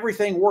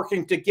everything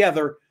working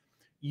together,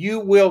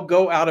 you will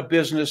go out of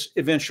business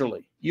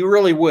eventually. You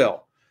really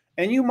will.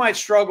 And you might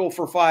struggle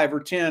for 5 or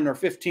 10 or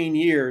 15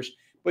 years,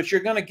 but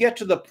you're going to get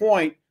to the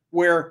point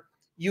where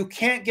you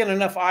can't get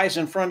enough eyes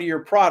in front of your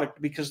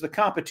product because the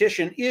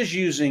competition is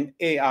using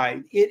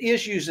AI. It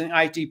is using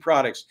IT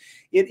products.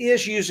 It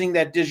is using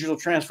that digital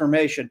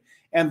transformation,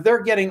 and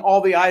they're getting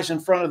all the eyes in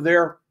front of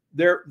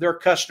their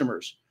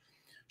customers.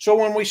 So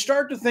when we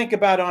start to think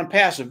about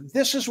ONPASSIVE,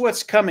 this is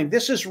what's coming.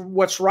 This is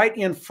what's right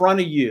in front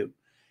of you.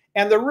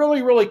 And the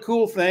really, really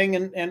cool thing,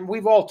 and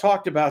we've all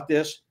talked about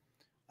this,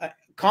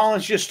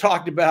 Colin's just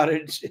talked about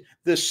it, it's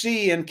the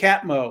C in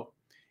CATMO.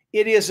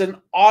 It is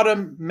an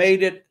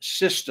automated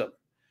system.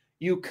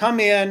 You come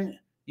in,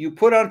 you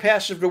put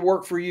ONPASSIVE to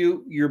work for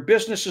you, your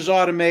business is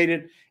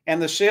automated, and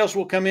the sales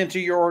will come into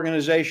your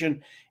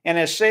organization. And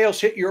as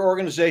sales hit your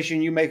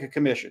organization, you make a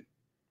commission.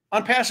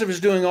 ONPASSIVE is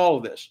doing all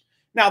of this.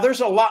 Now,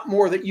 there's a lot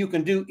more that you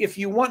can do if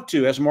you want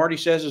to, as Marty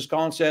says, as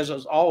Colin says,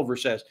 as Oliver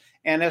says,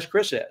 and as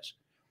Chris says.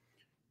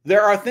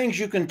 There are things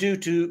you can do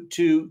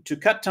to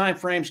cut time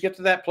frames, get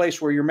to that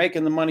place where you're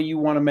making the money you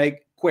want to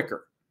make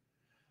quicker.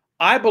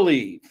 I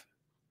believe,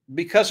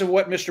 because of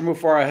what Mr.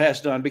 Mufareh has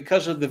done,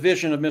 because of the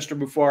vision of Mr.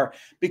 Mufareh,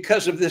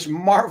 because of this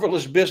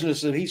marvelous business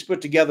that he's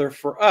put together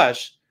for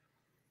us,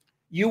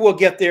 you will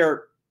get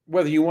there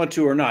whether you want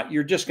to or not.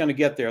 You're just going to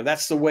get there.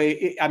 That's the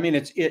way. I mean,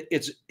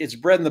 it's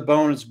bread in the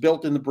bone. It's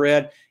built in the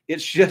bread.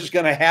 It's just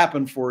going to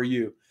happen for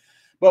you.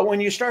 But when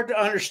you start to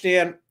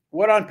understand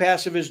what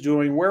ONPASSIVE is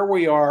doing, where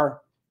we are,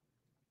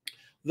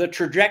 the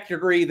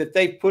trajectory that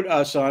they've put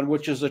us on,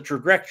 which is a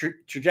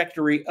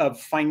trajectory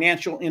of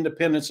financial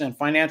independence and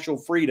financial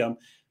freedom.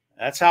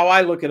 That's how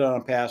I look at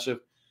ONPASSIVE.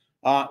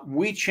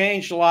 We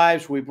change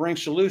lives, we bring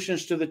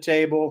solutions to the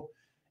table,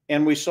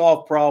 and we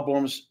solve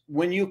problems.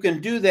 When you can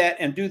do that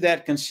and do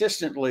that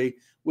consistently,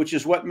 which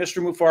is what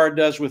Mr. Mufareh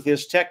does with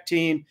his tech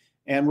team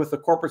and with the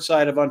corporate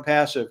side of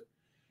ONPASSIVE,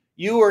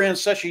 you are in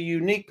such a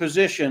unique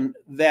position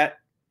that,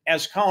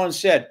 as Colin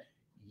said,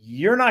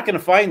 you're not going to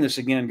find this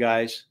again,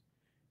 guys.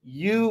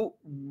 You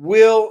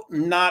will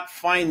not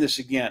find this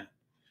again.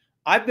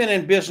 I've been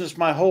in business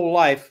my whole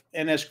life,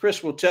 and as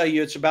Chris will tell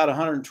you, it's about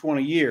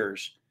 120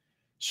 years.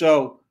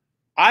 So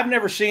I've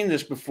never seen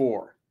this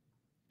before.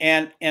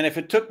 And if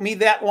it took me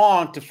that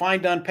long to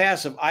find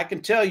ONPASSIVE, I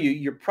can tell you,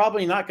 you're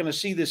probably not going to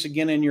see this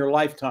again in your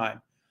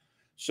lifetime.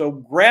 So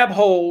grab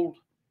hold,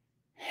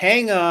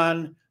 hang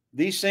on.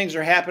 These things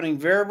are happening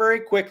very, very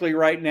quickly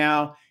right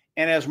now.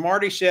 And as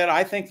Marty said,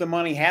 I think the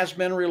money has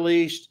been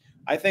released.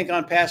 I think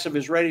ONPASSIVE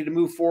is ready to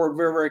move forward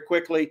very, very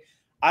quickly.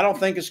 I don't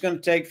think it's going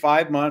to take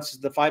 5 months,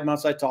 the 5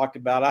 months I talked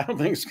about. I don't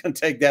think it's going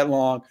to take that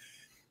long.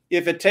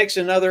 If it takes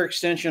another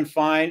extension,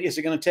 fine. Is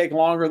it going to take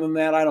longer than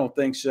that? I don't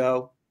think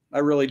so. I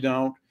really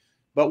don't.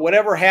 But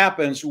whatever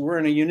happens, we're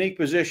in a unique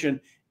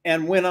position.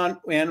 And when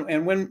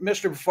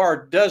Mr.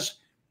 Mufareh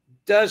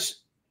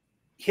does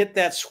hit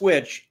that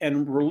switch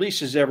and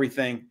releases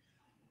everything,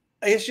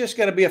 it's just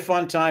going to be a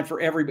fun time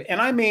for everybody.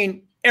 And I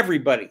mean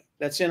everybody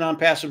that's in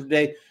ONPASSIVE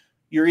today.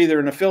 You're either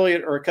an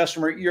affiliate or a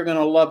customer. You're going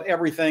to love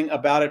everything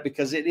about it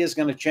because it is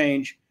going to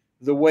change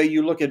the way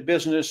you look at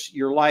business,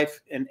 your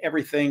life, and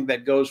everything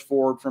that goes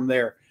forward from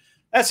there.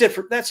 That's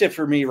it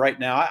for me right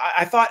now.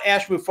 I thought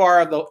Ash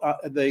Mufareh,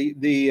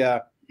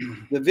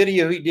 the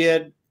video he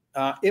did,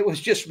 it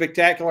was just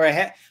spectacular.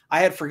 I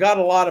had forgot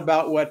a lot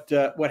about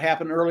what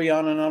happened early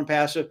on in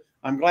ONPASSIVE.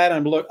 I'm glad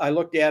I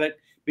looked at it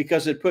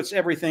because it puts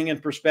everything in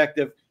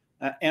perspective,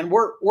 and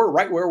we're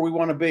right where we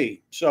want to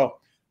be. So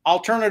I'll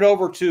turn it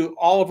over to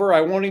Oliver.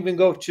 I won't even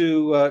go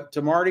to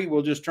Marty.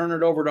 We'll just turn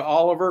it over to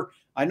Oliver.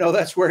 I know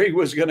that's where he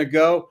was going to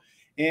go,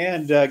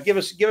 and give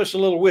us a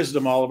little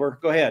wisdom, Oliver.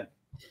 Go ahead.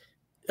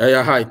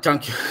 Yeah, hi.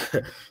 Thank you,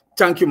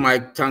 thank you,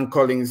 Mike. Thank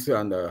Collins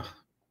and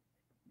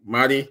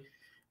Marty.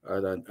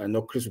 I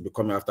know Chris will be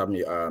coming after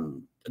me. I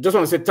just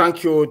want to say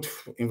thank you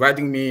for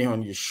inviting me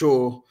on your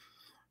show,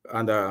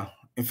 and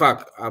in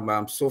fact,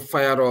 I'm so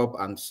fired up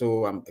and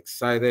so I'm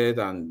excited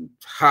and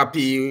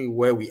happy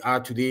where we are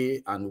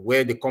today and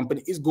where the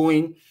company is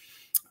going.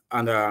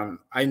 And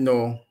I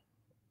know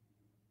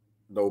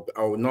that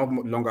I will no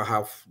longer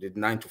have the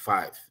 9 to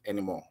 5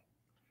 anymore.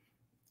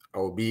 I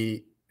will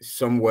be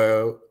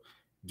somewhere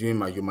doing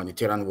my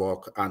humanitarian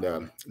work,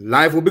 and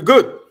life will be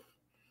good.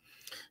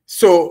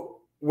 So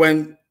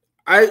when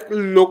I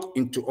look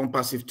into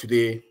ONPASSIVE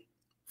today,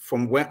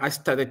 from when I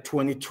started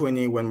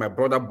 2020, when my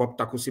brother Bob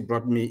Takusi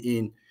brought me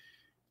in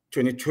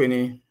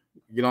 2020,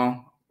 you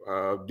know,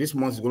 this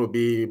month is going to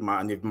be my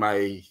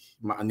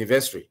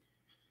anniversary.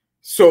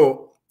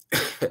 So,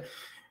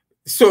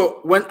 so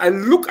when I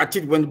look at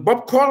it, when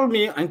Bob called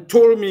me and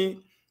told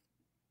me,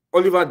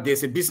 Oliver,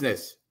 there's a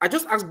business, I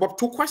just asked Bob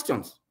 2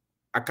 questions.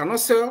 I cannot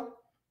sell.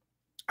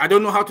 I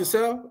don't know how to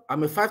sell.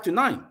 I'm a 5 to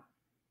 9.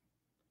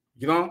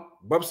 You know,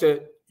 Bob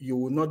said, you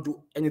will not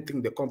do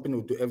anything. The company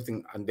will do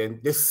everything. And then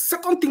the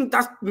second thing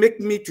that made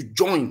me to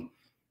join,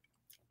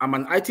 I'm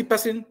an IT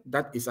person.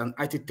 That is an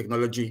IT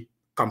technology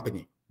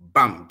company.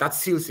 Bam, that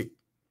seals it.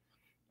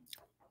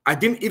 I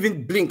didn't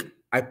even blink.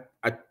 I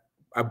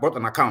bought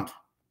an account,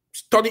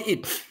 study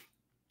it.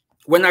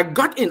 When I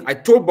got in, I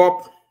told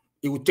Bob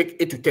it would take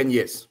 8 to 10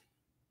 years.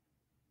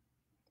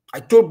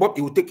 I told Bob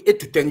it would take 8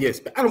 to 10 years,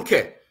 but I don't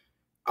care.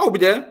 I'll be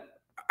there.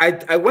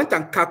 I went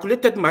and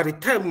calculated my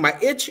my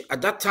age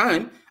at that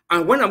time,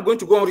 and when I'm going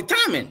to go on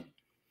retirement.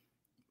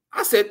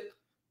 I said,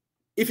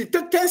 if it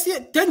takes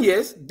 10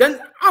 years,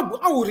 then I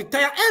will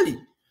retire early.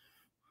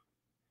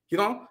 You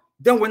know,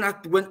 then when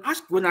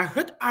I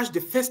heard Ash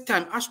the first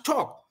time, Ash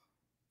talk,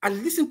 I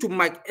listened to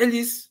Mike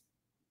Ellis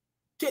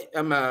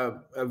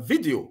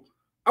video.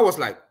 I was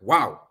like,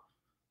 wow.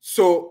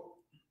 So,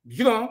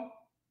 you know,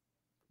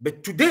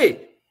 but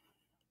today,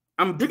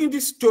 I'm bringing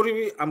this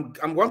story, I'm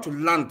going to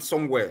land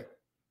somewhere.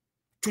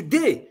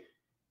 Today,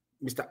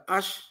 Mr.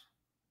 Ash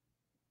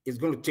is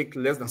going to take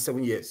less than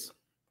 7 years.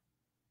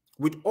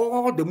 With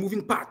all the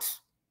moving parts.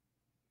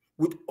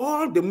 With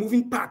all the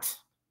moving parts.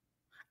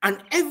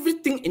 And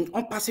everything in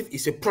ONPASSIVE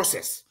is a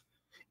process.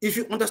 If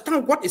you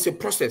understand what is a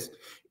process,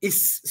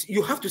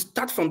 you have to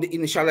start from the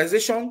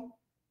initialization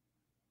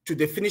to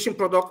the finishing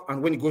product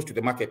and when it goes to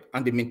the market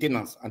and the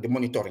maintenance and the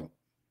monitoring.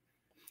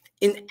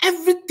 In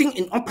everything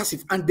in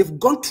ONPASSIVE, and they've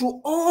gone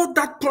through all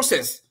that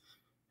process,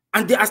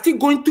 and they are still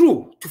going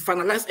through to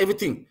finalize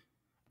everything.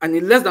 And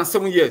in less than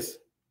 7 years,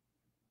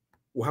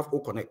 we'll have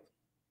OConnect.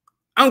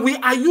 And we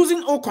are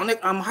using OConnect.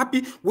 I'm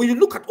happy. When you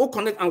look at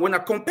OConnect and when I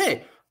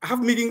compare, I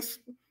have meetings.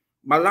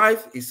 My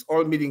life is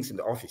all meetings in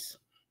the office.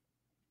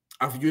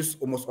 I've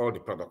used almost all the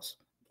products,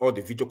 all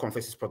the video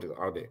conferences products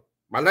out there.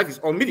 My life is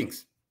all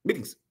meetings.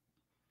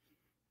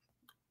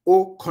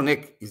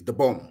 OConnect is the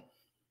bomb.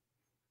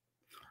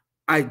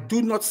 I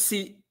do not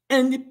see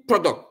any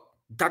product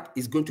that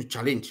is going to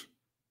challenge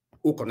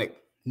OConnect.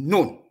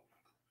 None.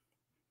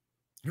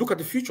 Look at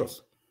the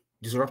futures,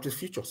 disruptive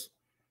futures.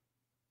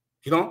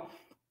 You know,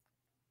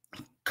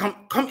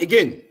 come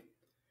again.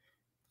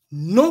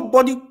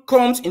 Nobody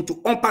comes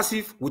into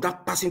ONPASSIVE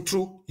without passing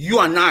through you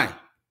and I,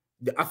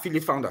 the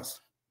affiliate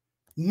founders.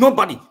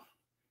 Nobody.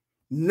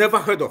 Never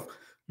heard of.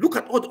 Look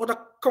at all the other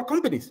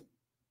companies.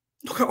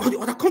 Look at all the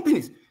other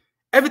companies.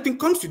 Everything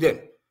comes to them.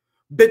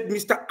 But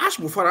Mr. Ash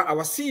Mufareh,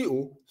 our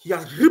CEO, he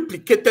has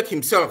replicated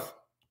himself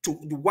to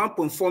the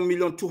 1.4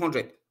 million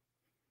 200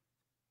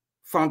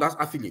 founders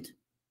affiliate.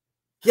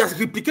 He has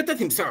replicated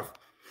himself.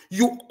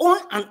 You own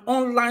an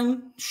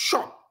online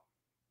shop.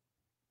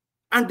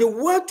 And the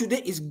world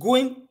today is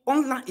going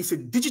online. It's a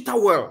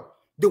digital world.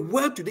 The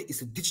world today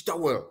is a digital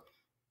world.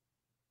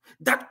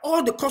 That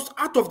all the cost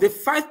out of the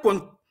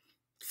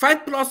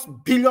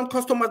 5.5+ billion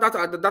customers that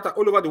are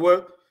all over the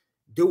world,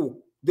 they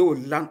will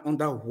land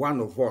under one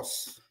of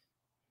us.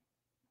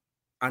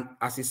 And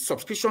as a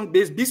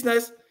subscription-based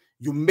business,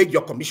 you make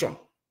your commission.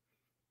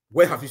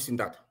 Where have you seen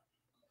that?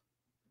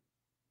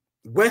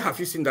 Where have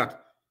you seen that?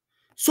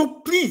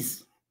 So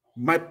please,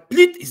 my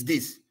plea is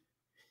this.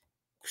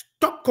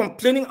 Stop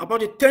complaining about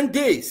the 10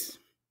 days.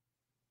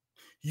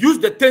 Use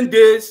the 10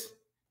 days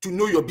to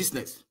know your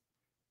business.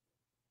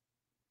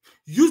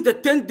 Use the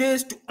 10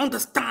 days to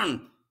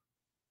understand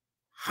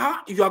how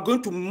you are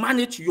going to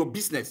manage your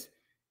business.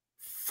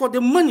 For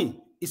the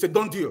money, it's a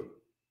done deal.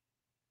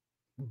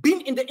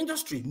 Being in the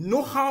industry,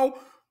 know how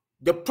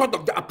the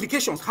product, the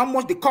applications, how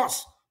much they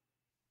cost.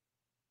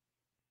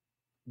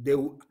 The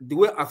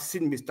way I've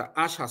seen Mr.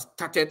 Ash has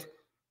started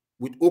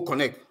with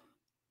OConnect.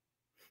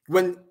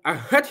 When I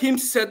heard him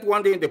said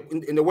one day in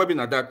the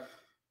webinar that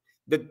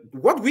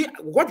what we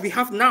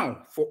have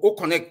now for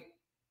OConnect,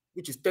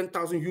 which is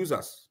 10,000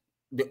 users,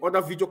 the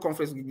other video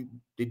conference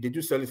they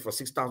do sell it for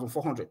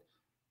 $6,400+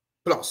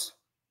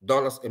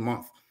 a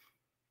month.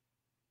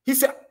 He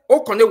said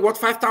OConnect worth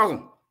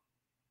 5,000,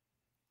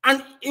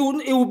 and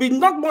it will be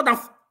not more than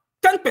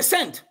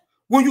 10%.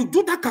 When you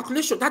do that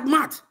calculation, that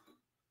math,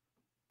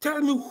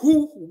 tell me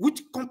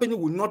which company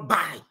will not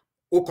buy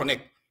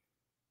OConnect?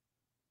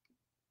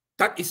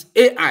 That is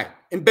AI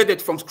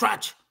embedded from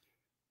scratch.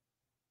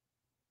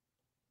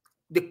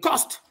 The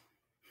cost,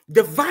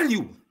 the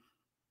value.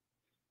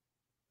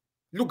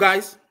 Look,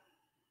 guys,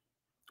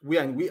 we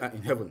are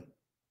in heaven.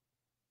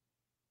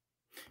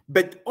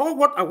 But all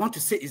what I want to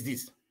say is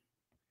this.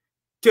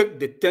 Take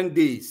the 10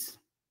 days.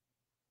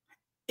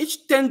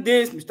 Each 10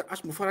 days, Mr.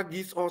 Ash Mufareh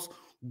gives us,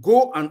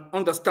 go and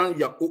understand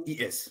your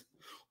OES.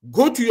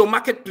 Go to your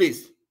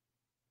marketplace.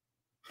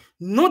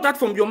 Know that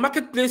from your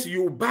marketplace,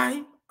 you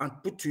buy and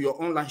put to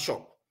your online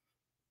shop.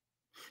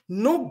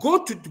 No,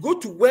 go to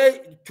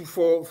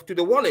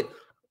the wallet.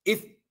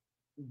 If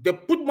they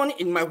put money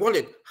in my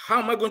wallet, how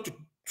am I going to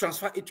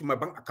transfer it to my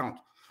bank account?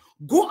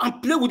 Go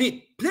and play with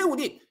it. Play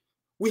with it.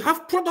 We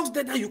have products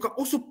there that you can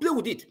also play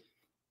with it.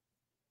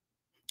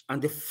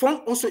 And the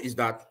fun also is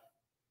that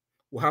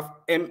we have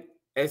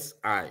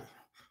MSI,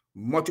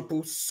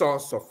 multiple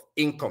source of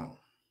income.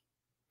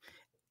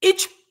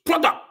 Each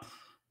product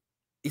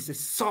is a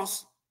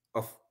source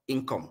of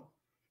income.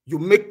 You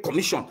make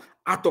commission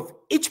out of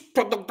each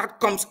product that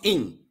comes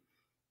in.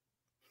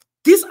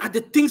 These are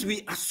the things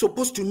we are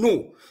supposed to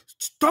know.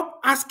 Stop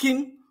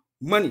asking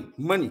money.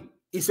 Money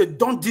is a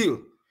done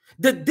deal.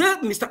 The day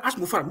Mr. Ash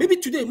Mufareh, maybe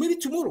today, maybe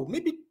tomorrow,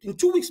 maybe in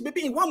 2 weeks,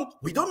 maybe in 1 month,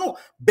 we don't know.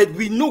 But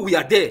we know we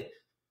are there.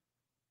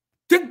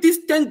 Take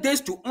these 10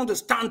 days to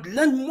understand,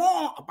 learn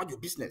more about your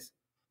business.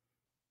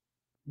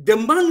 The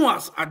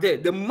manuals are there.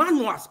 The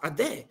manuals are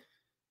there.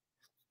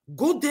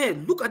 Go there,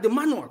 look at the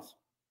manuals,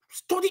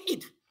 study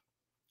it.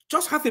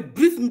 Just have a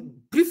brief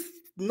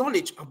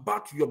knowledge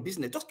about your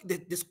business. Just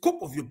the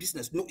scope of your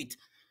business, know it.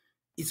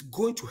 It's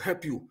going to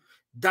help you.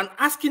 Than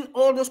asking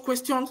all those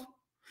questions.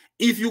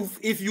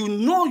 If you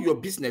know your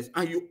business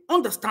and you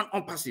understand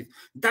ONPASSIVE,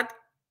 that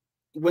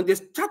when they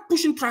start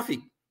pushing traffic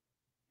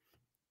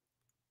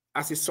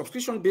as a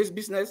subscription-based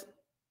business,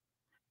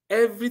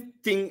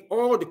 everything,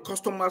 all the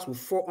customers will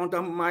fall under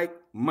Mike,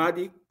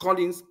 Marty,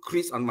 Collins,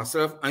 Chris, and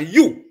myself, and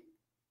you.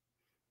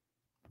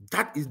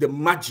 That is the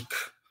magic.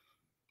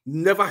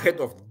 Never heard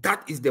of.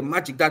 That is the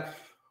magic, that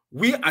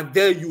we are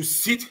there, you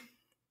sit,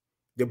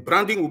 the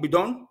branding will be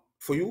done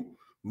for you,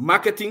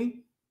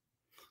 marketing,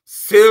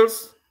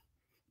 sales,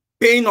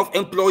 paying of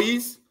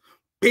employees,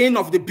 paying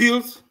of the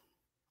bills.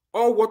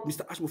 All what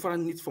Mr. Ash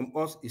Mufareh needs from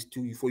us is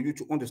for you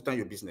to understand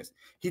your business.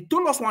 He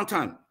told us one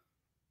time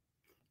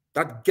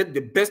that get the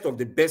best of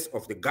the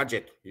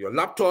gadget, your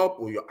laptop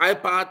or your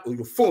iPad or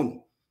your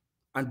phone,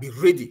 and be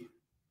ready.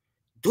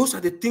 Those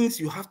are the things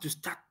you have to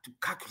start to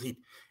calculate.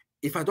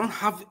 If I don't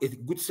have a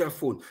good cell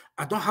phone,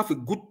 I don't have a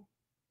good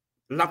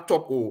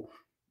laptop or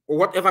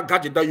whatever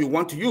gadget that you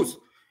want to use,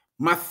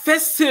 my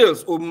first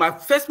sales or my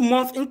first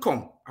month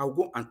income, I'll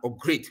go and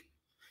upgrade.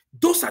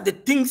 Those are the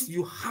things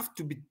you have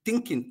to be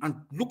thinking and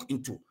look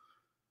into.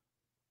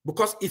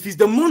 Because if it's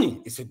the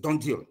money, it's a done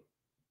deal.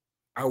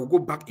 I will go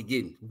back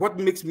again. What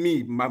makes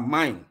me, my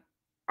mind,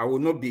 I will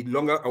no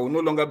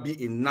longer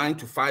be a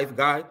 9-to-5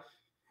 guy,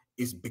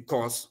 is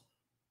because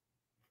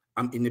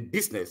I'm in a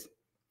business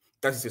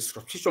that is a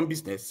subscription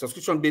business,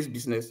 subscription-based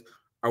business.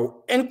 I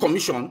will earn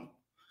commission,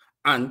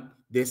 and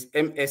there's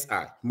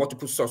MSI,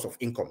 multiple source of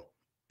income.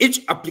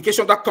 Each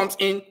application that comes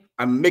in,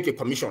 I make a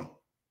commission.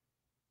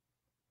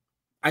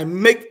 I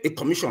make a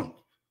commission.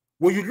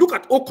 When you look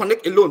at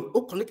OConnect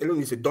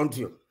alone is a done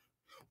deal.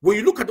 When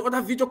you look at the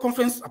other video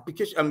conference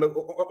application,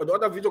 the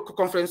other video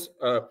conference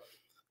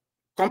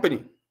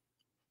company,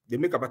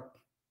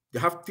 they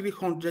have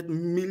 300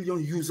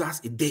 million users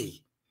a day.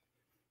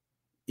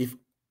 If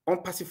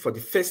ONPASSIVE for the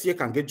first year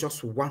can get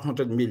just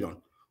 100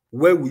 million,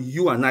 where will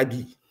you and I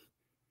be?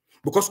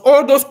 Because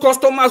all those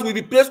customers will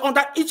be placed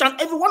under each and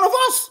every one of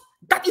us.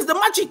 That is the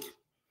magic.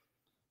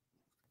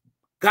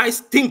 Guys,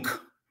 think.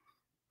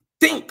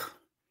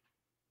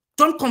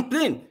 Don't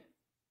complain.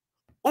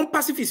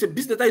 ONPASSIVE is a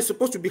business that is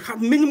supposed to have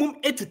minimum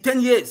 8 to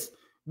 10 years.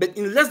 But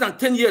in less than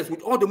 10 years,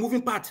 with all the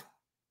moving parts,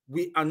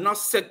 we are now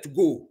set to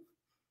go.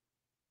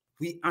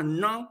 We are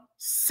now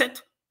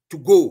set to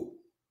go.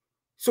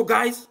 So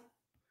guys,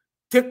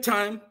 take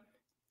time,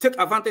 take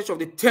advantage of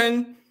the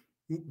 10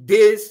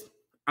 days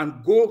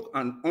and go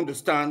and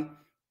understand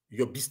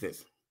your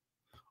business.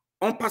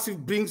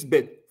 ONPASSIVE brings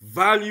back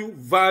value.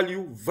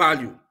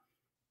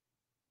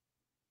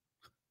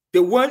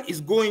 The world is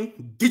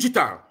going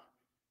digital.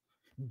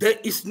 There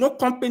is no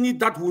company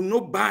that will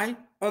not buy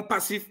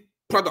ONPASSIVE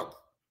product.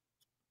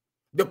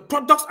 The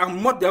products are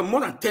more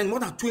than 10, more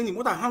than 20,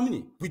 more than how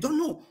many? We don't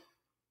know.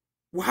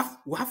 We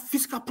have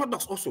physical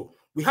products also.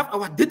 We have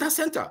our data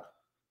center.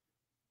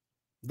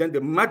 Then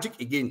the magic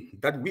again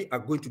that we are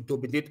going to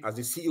dominate, as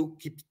the CEO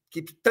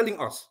keeps telling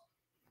us.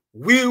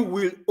 We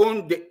will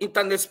own the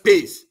internet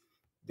space,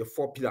 the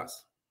 4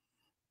 pillars.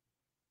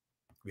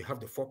 We have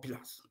the 4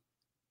 pillars.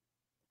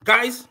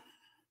 Guys,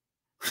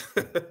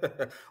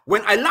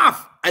 when I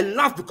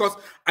laugh because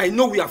I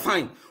know we are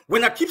fine.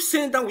 When I keep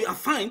saying that we are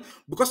fine,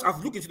 because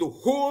I've looked into the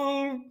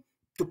whole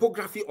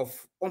topography of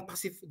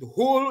ONPASSIVE, the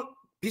whole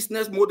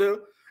business model,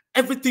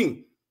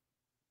 everything.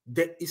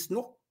 There is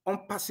no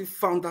ONPASSIVE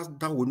founders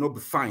that will not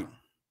be fine.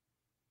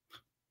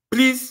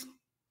 Please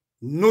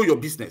know your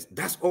business.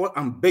 That's all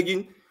I'm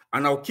begging,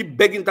 and I'll keep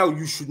begging that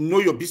you should know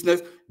your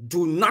business.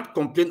 Do not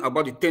complain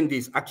about the 10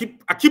 days. I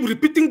keep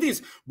repeating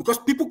this because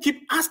people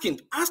keep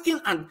asking,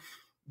 and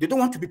they don't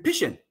want to be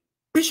patient.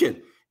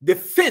 The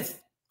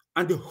faith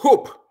and the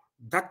hope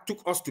that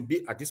took us to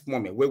be at this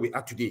moment where we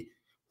are today.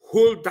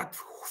 Hold that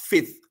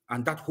faith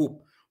and that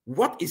hope.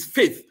 What is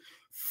faith?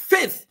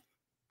 Faith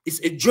is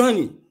a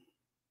journey.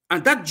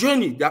 And that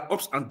journey, there are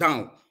ups and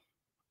downs.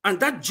 And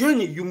that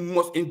journey, you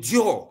must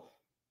endure.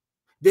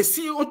 The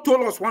CEO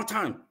told us one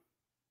time,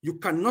 you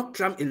cannot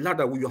climb a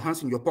ladder with your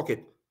hands in your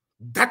pocket.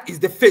 That is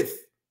the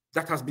faith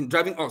that has been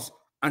driving us,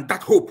 and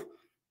that hope.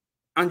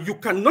 And you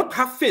cannot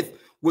have faith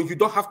when you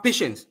don't have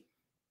patience.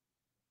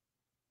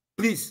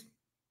 Please,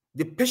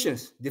 the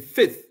patience, the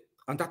faith,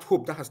 and that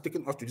hope that has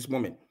taken us to this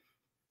moment,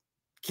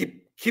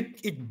 keep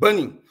it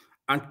burning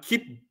and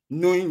keep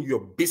knowing your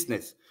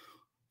business.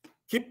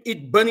 Keep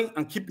it burning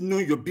and keep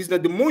knowing your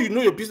business. The more you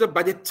know your business,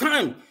 by the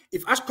time,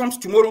 if Ash comes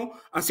tomorrow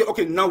and say,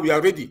 okay, now we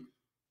are ready,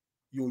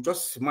 you will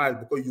just smile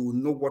because you will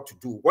know what to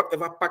do.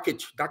 Whatever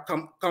package that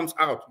comes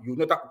out, you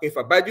know that, okay, if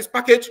I buy this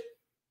package,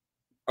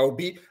 I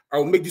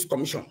will make this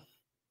commission.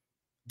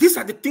 These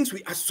are the things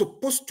we are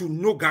supposed to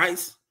know,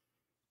 guys.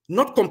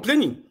 Not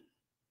complaining.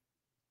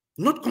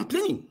 Not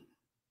complaining.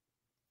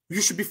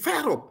 You should be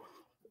fired up.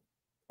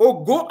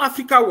 Oh, Go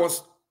Africa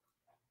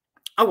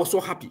I was so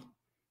happy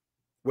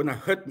when I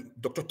heard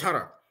Dr.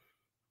 Tara.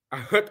 I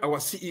heard our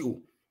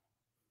CEO.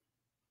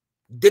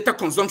 Data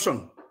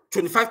consumption,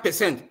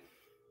 25%.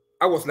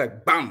 I was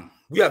like, bam,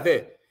 we are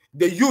there.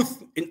 The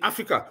youth in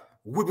Africa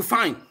will be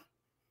fine.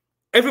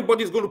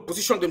 Everybody is going to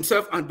position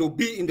themselves, and they'll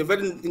be in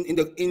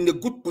the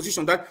good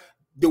position that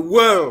the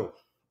world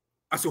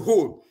as a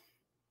whole.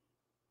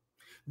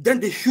 Then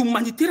the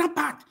humanitarian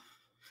part.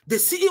 The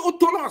CEO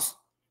told us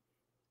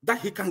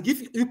that he can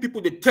give you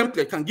people the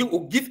template, can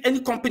give any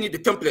company the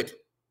template,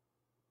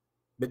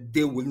 but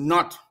they will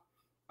not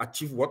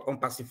achieve what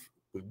ONPASSIVE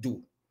will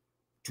do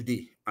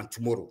today and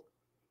tomorrow.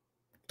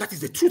 That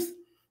is the truth.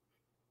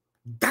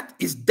 That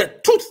is the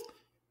truth.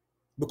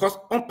 Because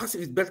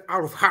ONPASSIVE is built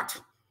out of heart.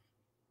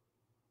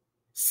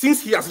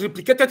 Since he has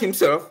replicated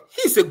himself,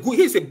 he's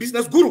a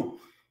business guru.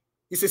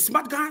 He's a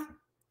smart guy.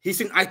 He's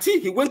in IT.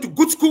 He went to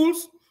good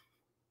schools.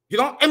 You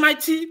know,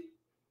 MIT.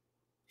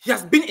 He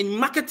has been in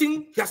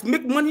marketing. He has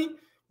made money.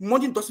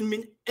 Money doesn't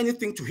mean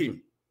anything to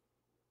him.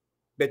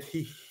 But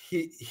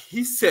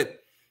he said,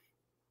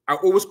 I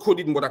always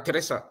quoted Mother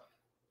Teresa.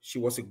 She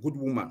was a good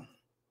woman.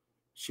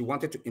 She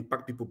wanted to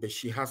impact people, but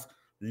she has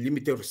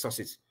limited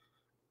resources.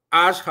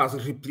 Ash has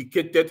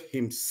replicated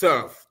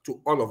himself to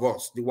all of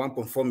us, the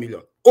 1.4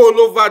 million, all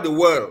over the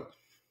world.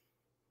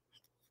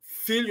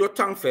 Fill your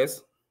tank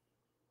first,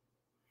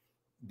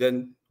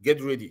 then get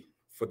ready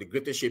for the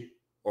greatest shape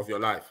of your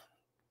life.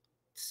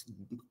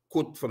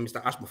 Quote from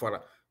Mr. Ash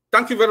Mufareh.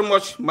 Thank you very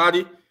much,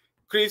 Marty.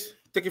 Chris,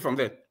 take it from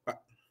there.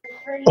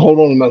 Hold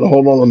on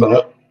a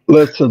minute.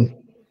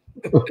 Listen.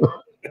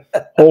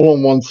 Hold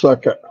on 1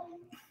 second.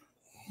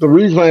 The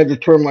reason I had to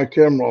turn my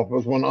camera off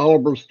was when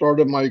Oliver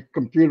started, my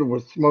computer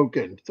was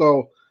smoking.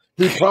 So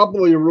he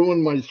probably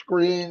ruined my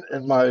screen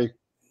and my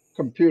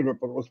computer,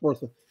 but it was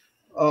worth it.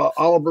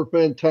 Oliver,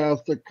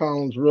 fantastic.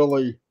 Collins,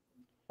 really.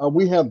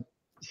 We have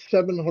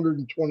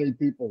 720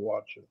 people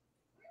watching.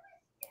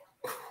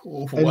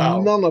 And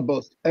Wow. none of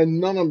us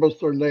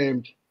are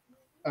named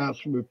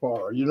Ash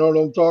Mufare. You know what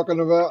I'm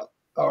talking about?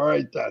 All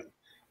right, then.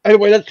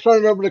 Anyway, let's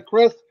turn it over to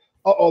Chris.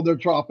 Uh-oh, they're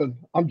dropping.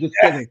 I'm just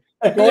kidding.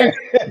 Go ahead.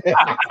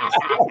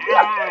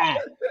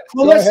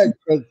 Well, Go listen, ahead,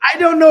 Chris. I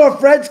don't know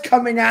if Red's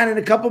coming on in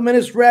a couple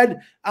minutes. Red,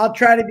 I'll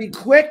try to be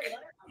quick.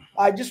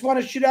 I just want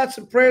to shoot out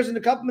some prayers in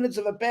a couple minutes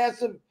of a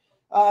passive.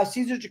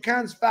 Cesar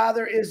Chacon's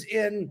father is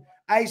in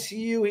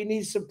ICU. He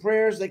needs some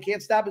prayers. They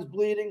can't stop his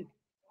bleeding.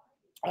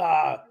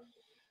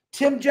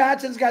 Tim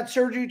Johnson's got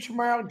surgery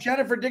tomorrow.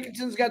 Jennifer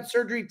Dickinson's got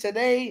surgery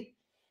today.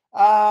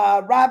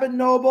 Robin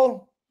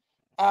Noble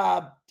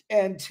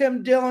and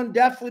Tim Dillon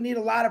definitely need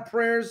a lot of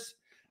prayers.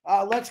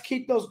 Let's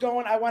keep those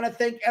going. I want to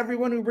thank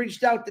everyone who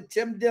reached out to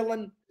Tim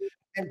Dillon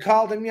and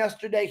called him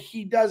yesterday.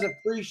 He does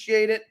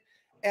appreciate it.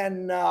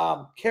 And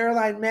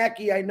Caroline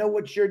Mackey, I know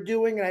what you're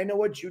doing and I know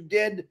what you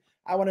did.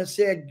 I want to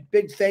say a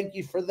big thank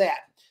you for that.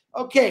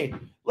 Okay,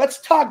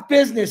 let's talk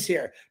business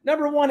here.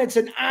 Number one, it's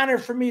an honor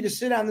for me to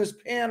sit on this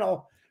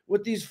panel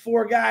with these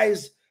four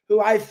guys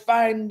who I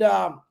find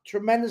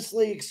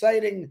tremendously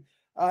exciting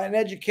and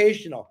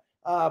educational.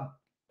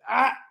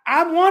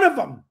 I'm one of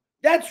them.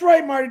 That's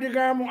right, Marty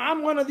DeGarmo.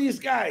 I'm one of these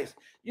guys.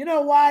 You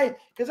know why?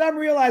 Because I'm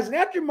realizing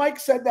after Mike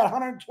said that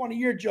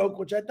 120-year joke,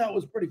 which I thought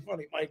was pretty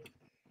funny, Mike,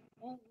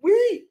 I'm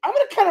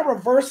going to kind of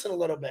reverse it a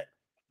little bit.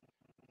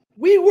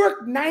 We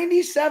work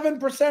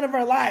 97% of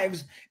our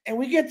lives, and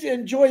we get to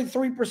enjoy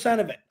 3%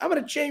 of it. I'm going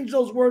to change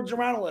those words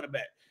around a little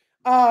bit.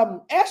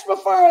 Ash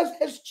Mufare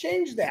has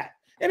changed that.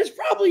 And it's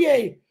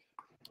probably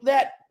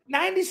that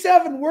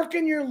 97 work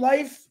in your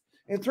life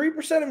and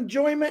 3% of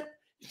enjoyment.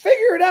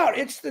 Figure it out.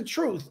 It's the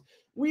truth.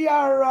 We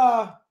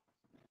are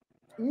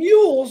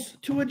mules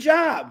to a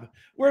job.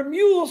 We're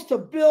mules to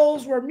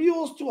bills. We're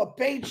mules to a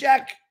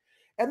paycheck.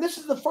 And this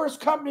is the first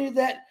company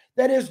that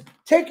is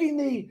taking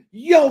the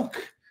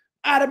yoke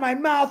out of my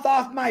mouth,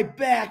 off my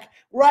back,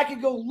 where I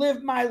could go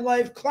live my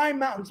life, climb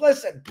mountains.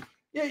 Listen,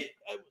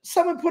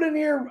 someone put in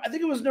here, I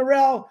think it was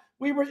Narelle,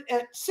 we were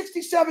at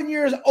 67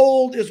 years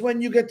old is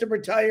when you get to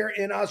retire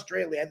in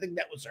Australia. I think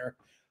that was her.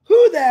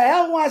 Who the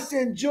hell wants to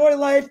enjoy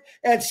life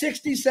at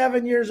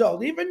 67 years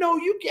old? Even though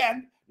you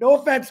can, no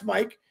offense,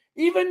 Mike,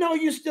 even though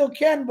you still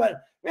can,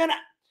 but man,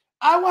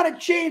 I want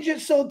to change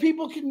it so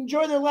people can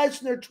enjoy their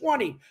lives when they're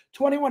 20,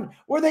 21,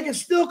 where they can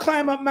still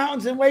climb up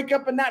mountains and wake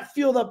up and not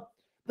feel the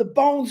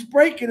bones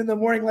breaking in the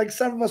morning like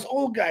some of us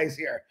old guys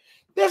here.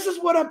 This is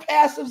what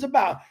ONPASSIVE's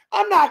about.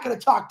 I'm not going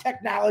to talk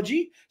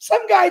technology.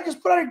 Some guy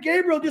just put on,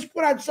 Gabriel just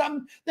put on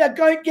something that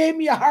gave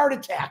me a heart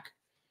attack.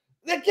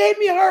 That gave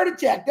me a heart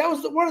attack. That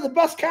was one of the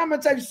best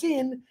comments I've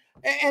seen,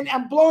 and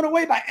I'm blown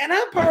away by it. And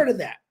I'm part of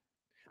that.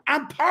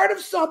 I'm part of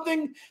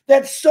something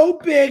that's so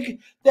big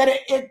that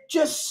it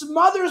just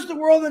smothers the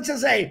world and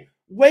says, hey,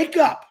 wake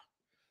up.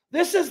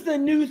 This is the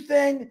new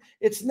thing.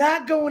 It's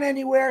not going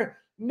anywhere.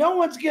 No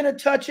one's going to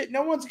touch it.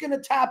 No one's going to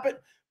top it.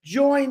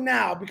 Join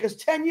now, because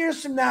 10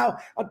 years from now,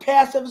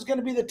 ONPASSIVE is going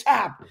to be the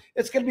top.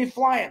 It's going to be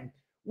flying.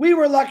 We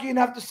were lucky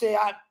enough to say,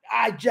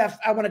 Jeff,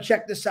 I want to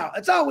check this out.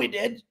 That's all we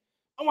did.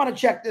 I want to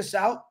check this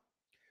out.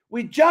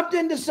 We jumped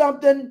into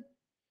something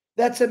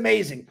that's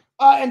amazing.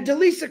 And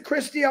Delisa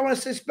Christie, I want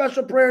to say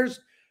special prayers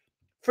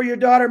for your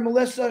daughter,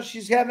 Melissa.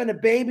 She's having a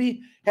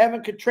baby,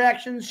 having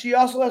contractions. She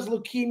also has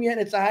leukemia,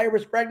 and it's a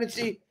high-risk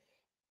pregnancy.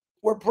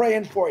 We're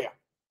praying for you.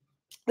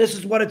 This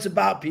is what it's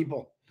about,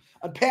 people.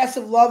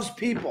 ONPASSIVE loves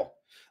people.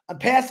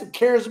 ONPASSIVE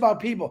cares about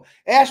people.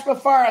 Ash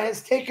Mufare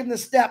has taken the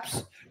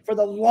steps for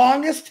the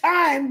longest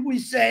time, we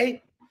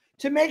say,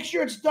 to make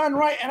sure it's done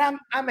right, and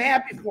I'm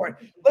happy for it.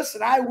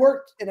 Listen, I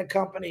worked in a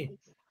company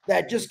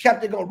that just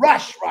kept it going,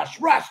 rush, rush,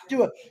 rush,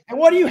 do it. And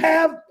what do you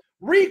have?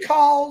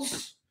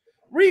 Recalls,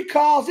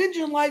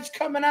 engine lights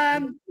coming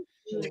on,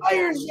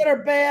 tires that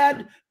are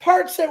bad,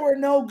 parts that were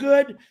no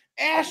good.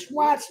 Ash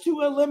wants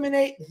to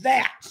eliminate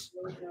that.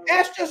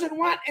 Ash doesn't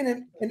want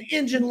an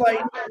engine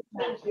light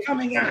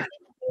coming on,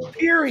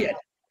 period.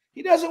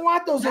 He doesn't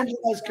want those engine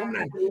lights coming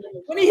on.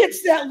 When he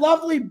hits that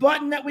lovely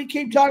button that we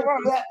keep talking about,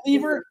 that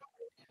lever,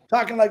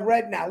 talking like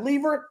Red now,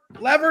 lever,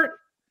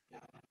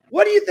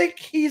 what do you think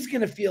he's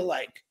going to feel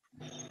like?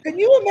 Can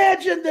you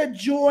imagine the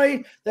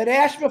joy that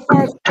Ash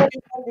Mufare's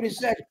when he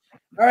said,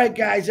 all right,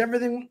 guys,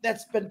 everything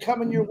that's been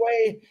coming your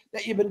way,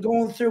 that you've been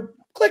going through,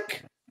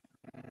 click.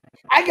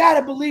 I got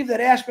to believe that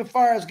Ash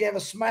Mufare gave a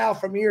smile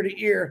from ear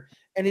to ear,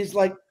 and he's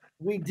like,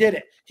 we did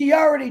it. He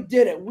already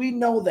did it. We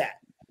know that.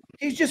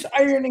 He's just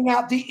ironing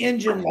out the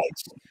engine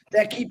lights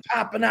that keep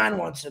popping on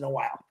once in a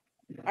while.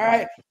 All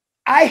right.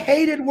 I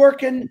hated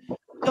working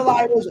till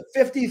I was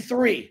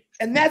 53,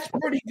 and that's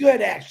pretty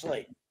good,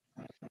 actually.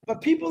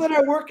 But people that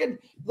are working,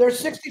 they're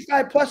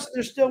 65 plus, and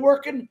they're still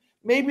working.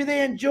 Maybe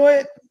they enjoy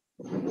it.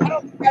 I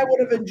don't think I would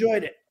have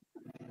enjoyed it.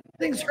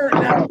 Things hurt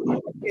now.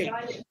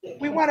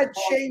 We want to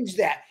change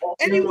that.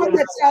 Anyone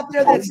that's out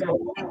there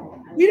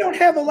we don't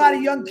have a lot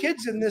of young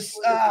kids in this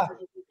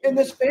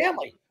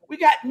family. We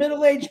got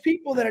middle-aged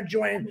people that are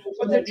joining,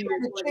 but they're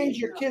trying to change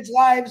your kids'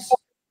 lives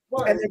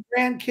and their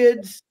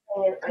grandkids.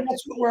 And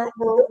that's what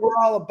we're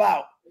all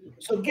about.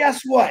 So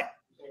guess what?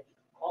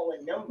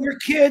 Your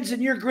kids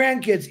and your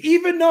grandkids,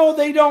 even though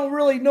they don't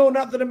really know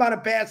nothing about a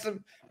passive,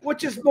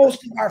 which is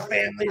most of our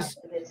families,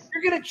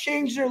 you're going to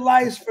change their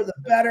lives for the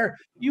better.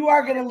 You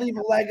are going to leave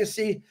a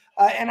legacy.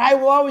 And I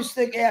will always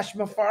thank Ash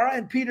Mufareh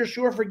and Peter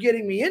Shore for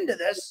getting me into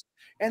this.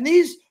 And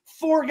these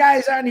 4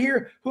 guys on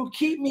here who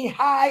keep me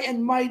high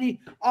and mighty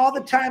all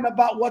the time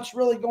about what's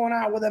really going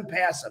on with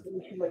ONPASSIVE.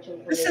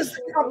 This is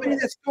the company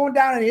that's going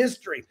down in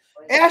history.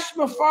 Ash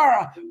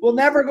Mufareh will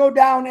never go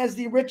down as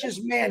the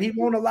richest man. He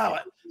won't allow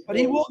it. But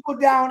he will go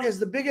down as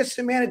the biggest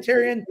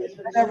humanitarian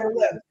that ever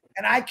lived.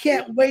 And I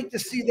can't wait to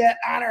see that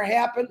honor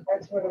happen.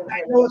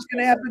 I know it's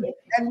going to happen.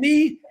 And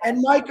me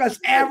and Mike, us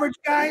average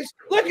guys,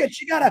 look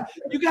at you got a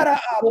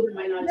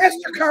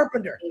master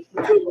carpenter,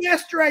 2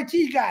 master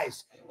IT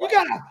guys. You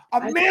got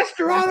a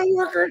master auto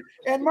worker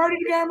and Marty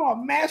DeGarmo,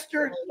 a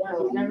master.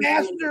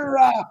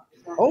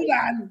 Hold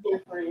on.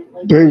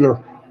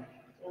 Baylor.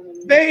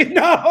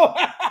 No.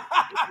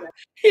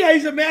 Yeah,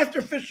 he's a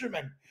master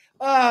fisherman.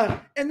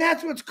 And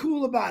that's what's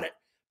cool about it.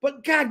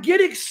 But God,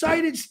 get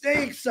excited,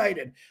 stay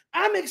excited.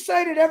 I'm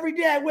excited every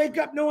day I wake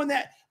up knowing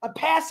that a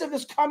passive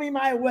is coming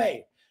my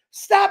way.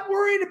 Stop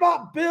worrying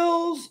about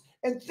bills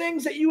and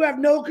things that you have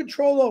no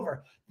control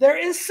over. There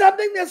is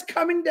something that's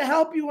coming to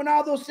help you in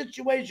all those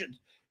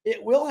situations.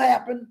 It will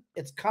happen.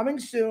 It's coming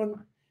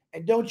soon.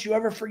 And don't you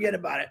ever forget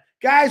about it.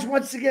 Guys,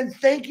 once again,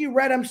 thank you,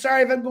 Red. I'm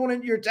sorry if I'm going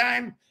into your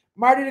time.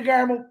 Marty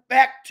DeGarmo,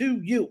 back to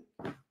you.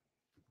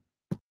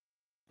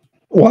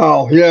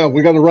 Wow. Yeah,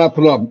 we got to wrap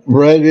it up.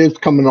 Red is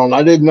coming on.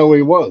 I didn't know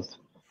he was.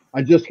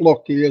 I just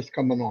looked. He is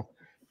coming on.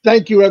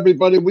 Thank you,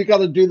 everybody. We got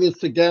to do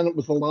this again. It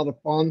was a lot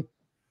of fun.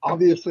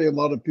 Obviously, a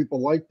lot of people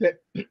liked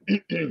it.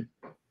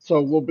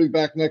 So we'll be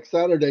back next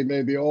Saturday,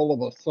 maybe all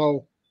of us.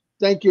 So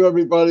thank you,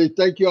 everybody.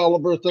 Thank you,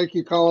 Oliver. Thank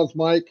you, Collins,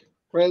 Mike,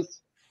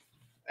 Chris.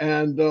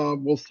 And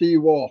we'll see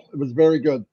you all. It was very good.